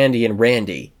freaking Andy and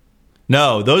Randy.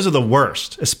 No, those are the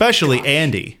worst, especially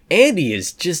Andy. Andy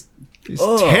is just He's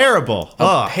terrible.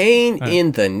 A pain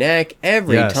in the neck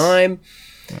every time.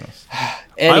 Yes.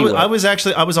 Anyway. I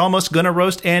was almost going to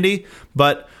roast Andy,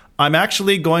 but I'm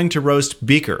actually going to roast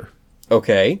Beaker.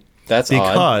 Okay, that's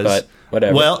odd, but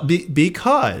whatever. Well,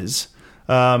 because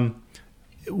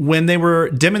when they were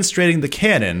demonstrating the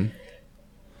cannon,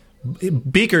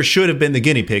 Beaker should have been the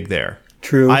guinea pig there.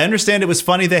 True. I understand it was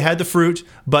funny they had the fruit,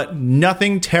 but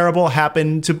nothing terrible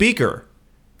happened to Beaker.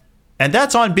 And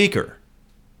that's on Beaker.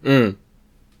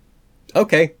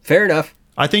 Okay, fair enough.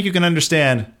 I think you can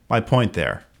understand my point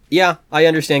there. Yeah, I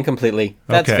understand completely.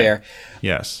 That's fair.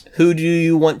 Yes. Who do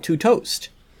you want to toast?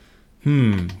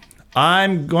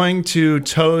 I'm going to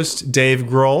toast Dave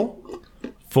Grohl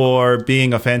for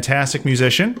being a fantastic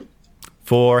musician,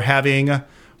 for having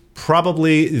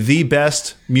probably the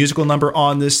best musical number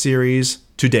on this series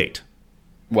to date.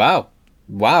 Wow,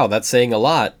 that's saying a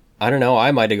lot. I don't know,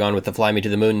 I might have gone with the Fly Me to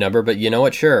the Moon number, but you know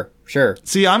what? Sure.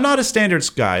 See, I'm not a standards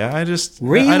guy. I just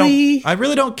really? I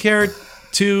really don't care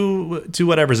to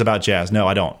whatever's about jazz. No,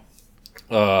 I don't.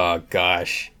 Oh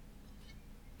gosh.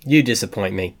 You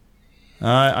disappoint me.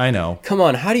 I know. Come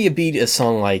on, how do you beat a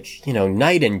song like,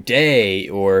 Night and Day,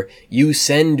 or You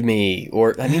Send Me,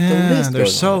 or, the list they're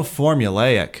goes so on.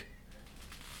 formulaic.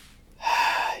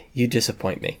 You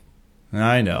disappoint me.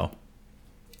 I know.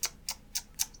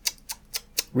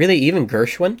 Really, even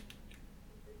Gershwin?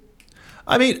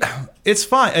 I mean, it's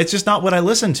fine. It's just not what I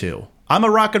listen to. I'm a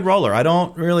rock and roller. I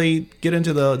don't really get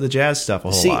into the jazz stuff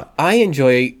a whole lot. I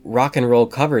enjoy rock and roll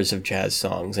covers of jazz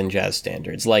songs and jazz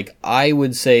standards. Like, I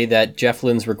would say that Jeff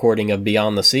Lynne's recording of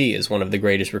Beyond the Sea is one of the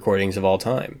greatest recordings of all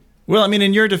time. Well, I mean,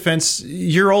 in your defense,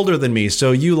 you're older than me,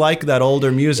 so you like that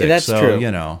older music. That's true.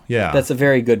 Yeah. That's a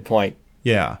very good point.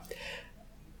 Yeah.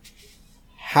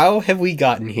 How have we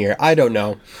gotten here? I don't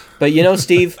know. But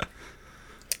Steve,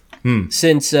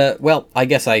 since, I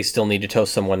guess I still need to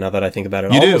toast someone now that I think about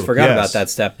it. I almost forgot about that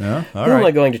step. Yeah? Who am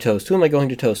I going to toast? Who am I going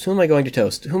to toast? Who am I going to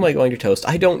toast? Who am I going to toast?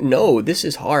 I don't know. This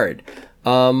is hard.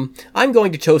 I'm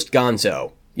going to toast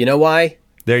Gonzo. You know why?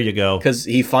 There you go. Because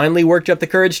he finally worked up the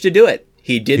courage to do it.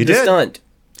 He did the stunt.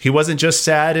 He wasn't just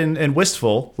sad and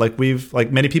wistful like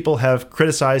many people have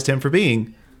criticized him for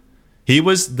being. He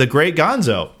was the great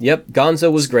Gonzo. Yep,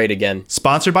 Gonzo was great again.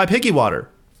 Sponsored by Piggy Water.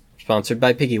 Sponsored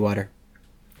by Piggy Water.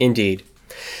 Indeed.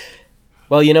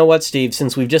 Well, you know what, Steve?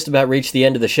 Since we've just about reached the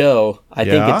end of the show, I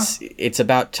think it's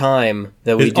about time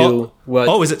that we do what...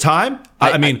 Oh, is it time?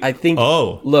 I think...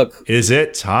 Oh, look. Is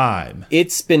it time?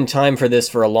 It's been time for this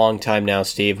for a long time now,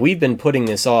 Steve. We've been putting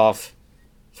this off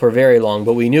for very long,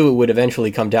 but we knew it would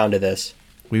eventually come down to this.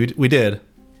 We did.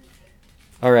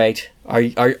 All right.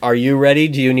 Are you ready?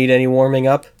 Do you need any warming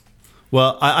up?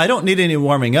 Well, I don't need any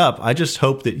warming up. I just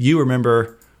hope that you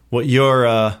remember what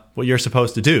you're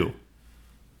supposed to do.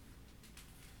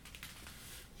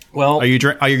 Well, are you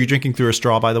drinking through a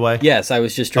straw, by the way? Yes, I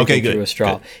was just drinking through a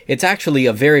straw. Good. It's actually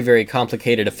a very, very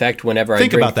complicated effect whenever I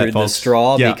drink through the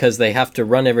straw because they have to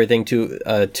run everything to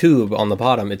a tube on the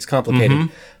bottom. It's complicated.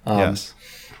 Mm-hmm. Yes.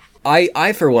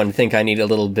 I, for one, think I need a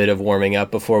little bit of warming up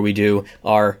before we do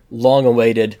our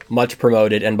long-awaited,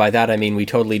 much-promoted, and by that I mean we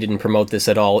totally didn't promote this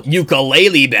at all,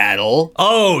 ukulele battle.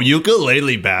 Oh,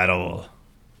 ukulele battle.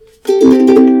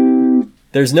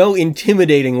 There's no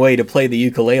intimidating way to play the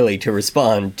ukulele to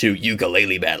respond to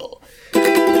ukulele battle.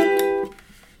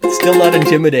 Still not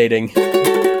intimidating.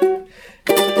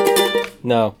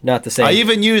 No, not the same. I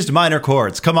even used minor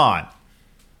chords. Come on.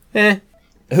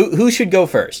 Who should go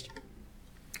first?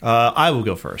 I will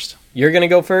go first. You're going to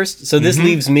go first? So this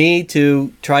leaves me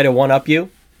to try to one-up you?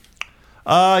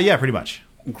 Yeah, pretty much.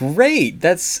 Great.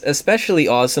 That's especially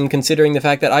awesome considering the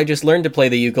fact that I just learned to play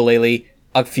the ukulele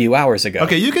a few hours ago.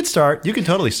 Okay, you could start. You can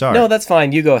totally start. No, that's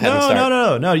fine. You go ahead and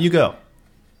start. No, you go.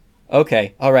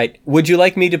 Okay, all right. Would you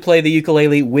like me to play the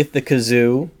ukulele with the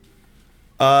kazoo?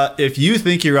 If you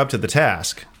think you're up to the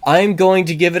task. I'm going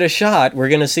to give it a shot. We're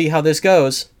going to see how this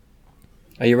goes.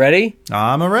 Are you ready?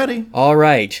 I'm ready. All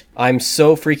right. I'm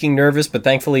so freaking nervous, but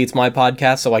thankfully it's my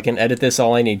podcast, so I can edit this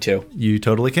all I need to. You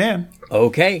totally can.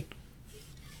 Okay.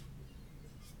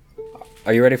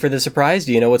 Are you ready for the surprise?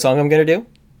 Do you know what song I'm going to do?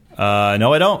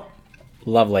 No, I don't.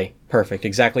 Lovely. Perfect.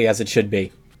 Exactly as it should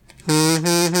be.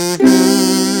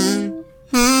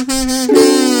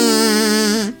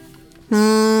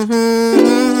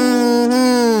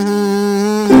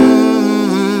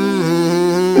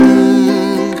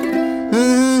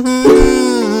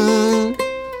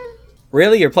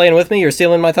 Really? You're playing with me? You're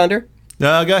stealing my thunder?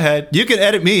 No, go ahead. You can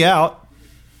edit me out.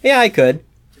 Yeah, I could.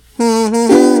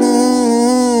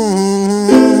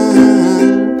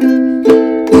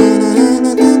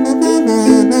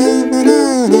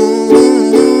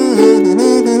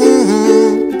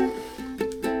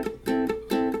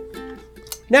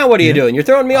 Now what are you doing? You're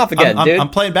throwing me off again, dude. I'm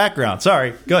playing background.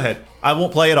 Sorry. Go ahead. I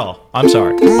won't play at all. I'm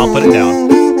sorry. I'll put it down.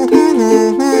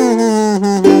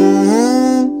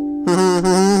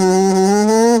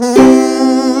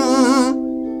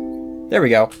 There we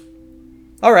go.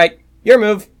 All right. Your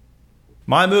move.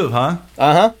 My move, huh?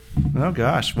 Uh-huh. Oh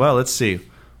gosh. Well, let's see.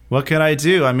 What can I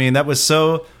do? I mean, that was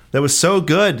so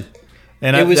good.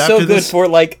 And it was so good for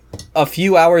like a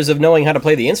few hours of knowing how to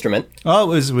play the instrument.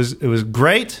 Oh, it was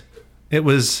great. It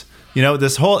was,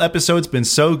 this whole episode's been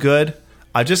so good.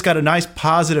 I just got a nice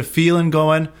positive feeling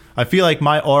going. I feel like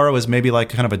my aura was maybe like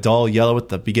kind of a dull yellow at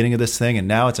the beginning of this thing, and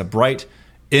now it's a bright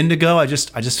indigo. I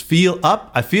just feel up.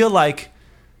 I feel like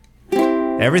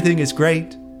everything is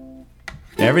great.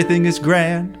 Everything is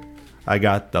grand. I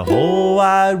got the whole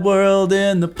wide world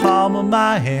in the palm of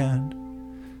my hand.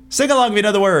 Sing along if you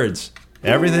know the words.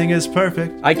 Everything is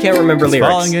perfect. I can't remember it's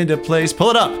lyrics. Falling into place. Pull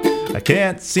it up. I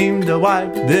can't seem to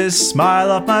wipe this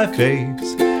smile off my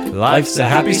face. Life's a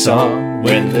happy song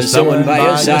when there's someone by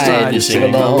your side to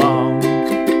sing along.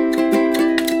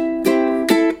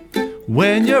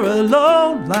 When you're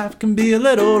alone, life can be a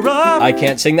little rough. I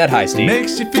can't sing that high, Steve.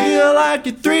 Makes you feel like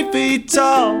you're 3 feet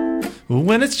tall.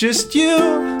 When it's just you,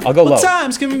 I'll go low.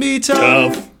 Times can be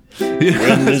tough.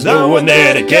 When there's no one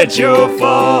there to catch your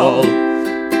fall.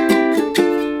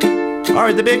 All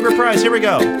right, the big reprise. Here we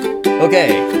go.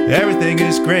 Okay. Everything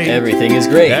is great. Everything is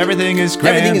great. Everything is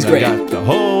great. Everything is great. I got the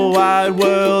whole wide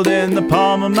world in the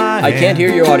palm of my hand. I can't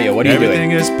hear your audio. What are you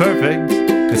Everything doing? Is perfect.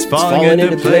 It's falling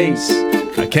into place.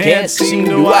 I can't seem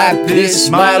to wipe this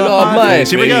smile off my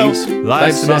face. Here we go.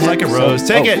 Life smells like a rose.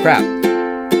 Take it. Crap.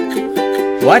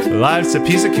 What? Life's a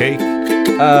piece of cake.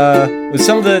 With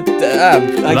some of the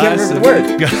I can't remember the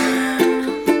word.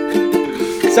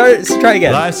 Sorry, try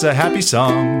again. Life's a happy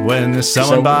song when there's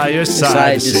someone by your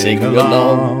side to sing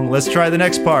along. Let's try the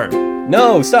next part.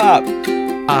 No, stop.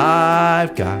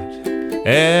 I've got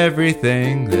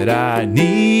everything that I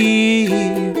need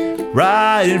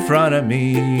right in front of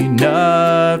me.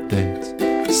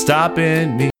 Nothing's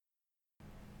stopping me.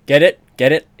 Get it?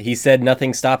 Get it? He said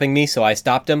nothing's stopping me, so I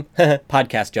stopped him.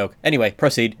 Podcast joke. Anyway,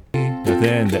 proceed.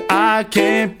 Nothing that I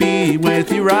can't be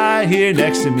with you right here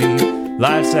next to me.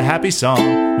 Life's a happy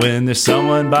song when there's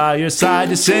someone by your side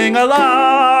to sing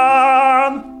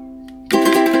along.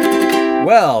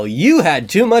 Well, you had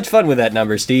too much fun with that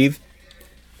number, Steve.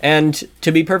 And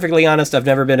to be perfectly honest, I've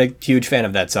never been a huge fan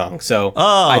of that song. So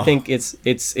I think it's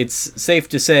safe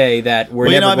to say that we're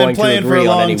never going to agree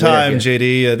on any winner here. I've been playing for a long time,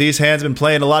 JD. These hands have been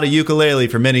playing a lot of ukulele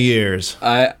for many years.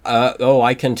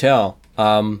 I can tell.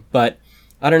 But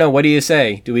I don't know. What do you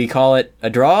say? Do we call it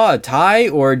a draw, a tie,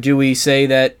 or do we say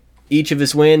that each of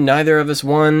us win, neither of us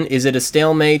won? Is it a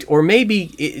stalemate? Or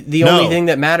maybe the only thing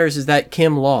that matters is that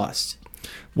Kim lost.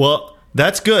 Well,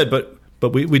 that's good, but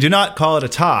we do not call it a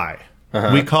tie.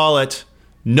 Uh-huh. We call it,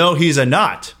 no, he's a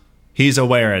not. He's a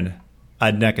wearing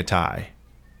a necktie.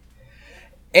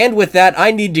 And with that,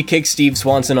 I need to kick Steve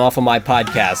Swanson off of my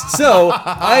podcast. So,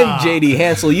 I'm JD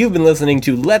Hansel. You've been listening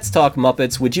to Let's Talk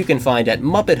Muppets, which you can find at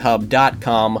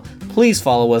MuppetHub.com. Please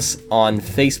follow us on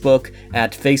Facebook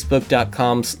at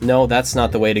Facebook.com. No, that's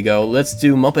not the way to go. Let's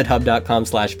do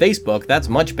MuppetHub.com/Facebook. That's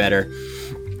much better.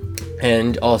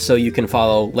 And also, you can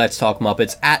follow Let's Talk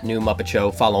Muppets at New Muppet Show.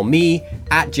 Follow me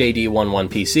at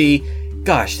JD11PC.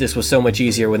 Gosh, this was so much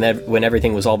easier when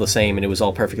everything was all the same and it was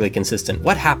all perfectly consistent.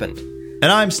 What happened?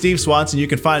 And I'm Steve Swanson. You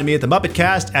can find me at the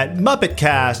MuppetCast at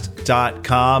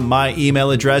MuppetCast.com. My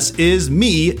email address is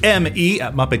me at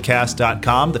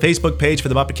MuppetCast.com. The Facebook page for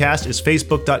the MuppetCast is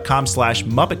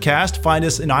Facebook.com/MuppetCast. Find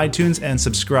us in iTunes and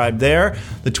subscribe there.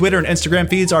 The Twitter and Instagram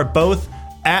feeds are both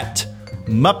at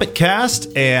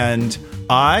MuppetCast. And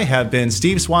I have been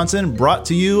Steve Swanson, brought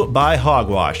to you by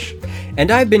Hogwash.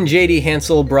 And I've been JD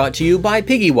Hansel, brought to you by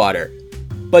Piggy Water.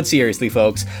 But seriously,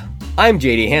 folks, I'm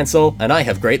JD Hansel, and I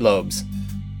have great lobes.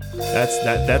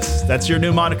 That's your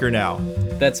new moniker now.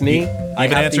 That's me?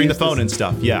 Even answering the phone and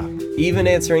stuff, yeah. Even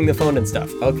answering the phone and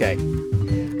stuff, okay.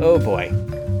 Oh boy.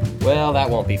 Well, that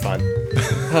won't be fun.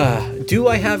 Do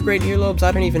I have great earlobes?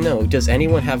 I don't even know. Does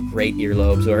anyone have great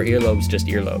earlobes, or are earlobes just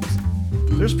earlobes?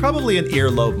 There's probably an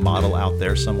earlobe model out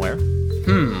there somewhere.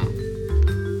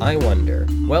 I wonder.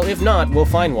 Well, if not, we'll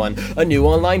find one. A new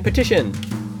online petition.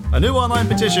 A new online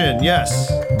petition,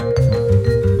 yes.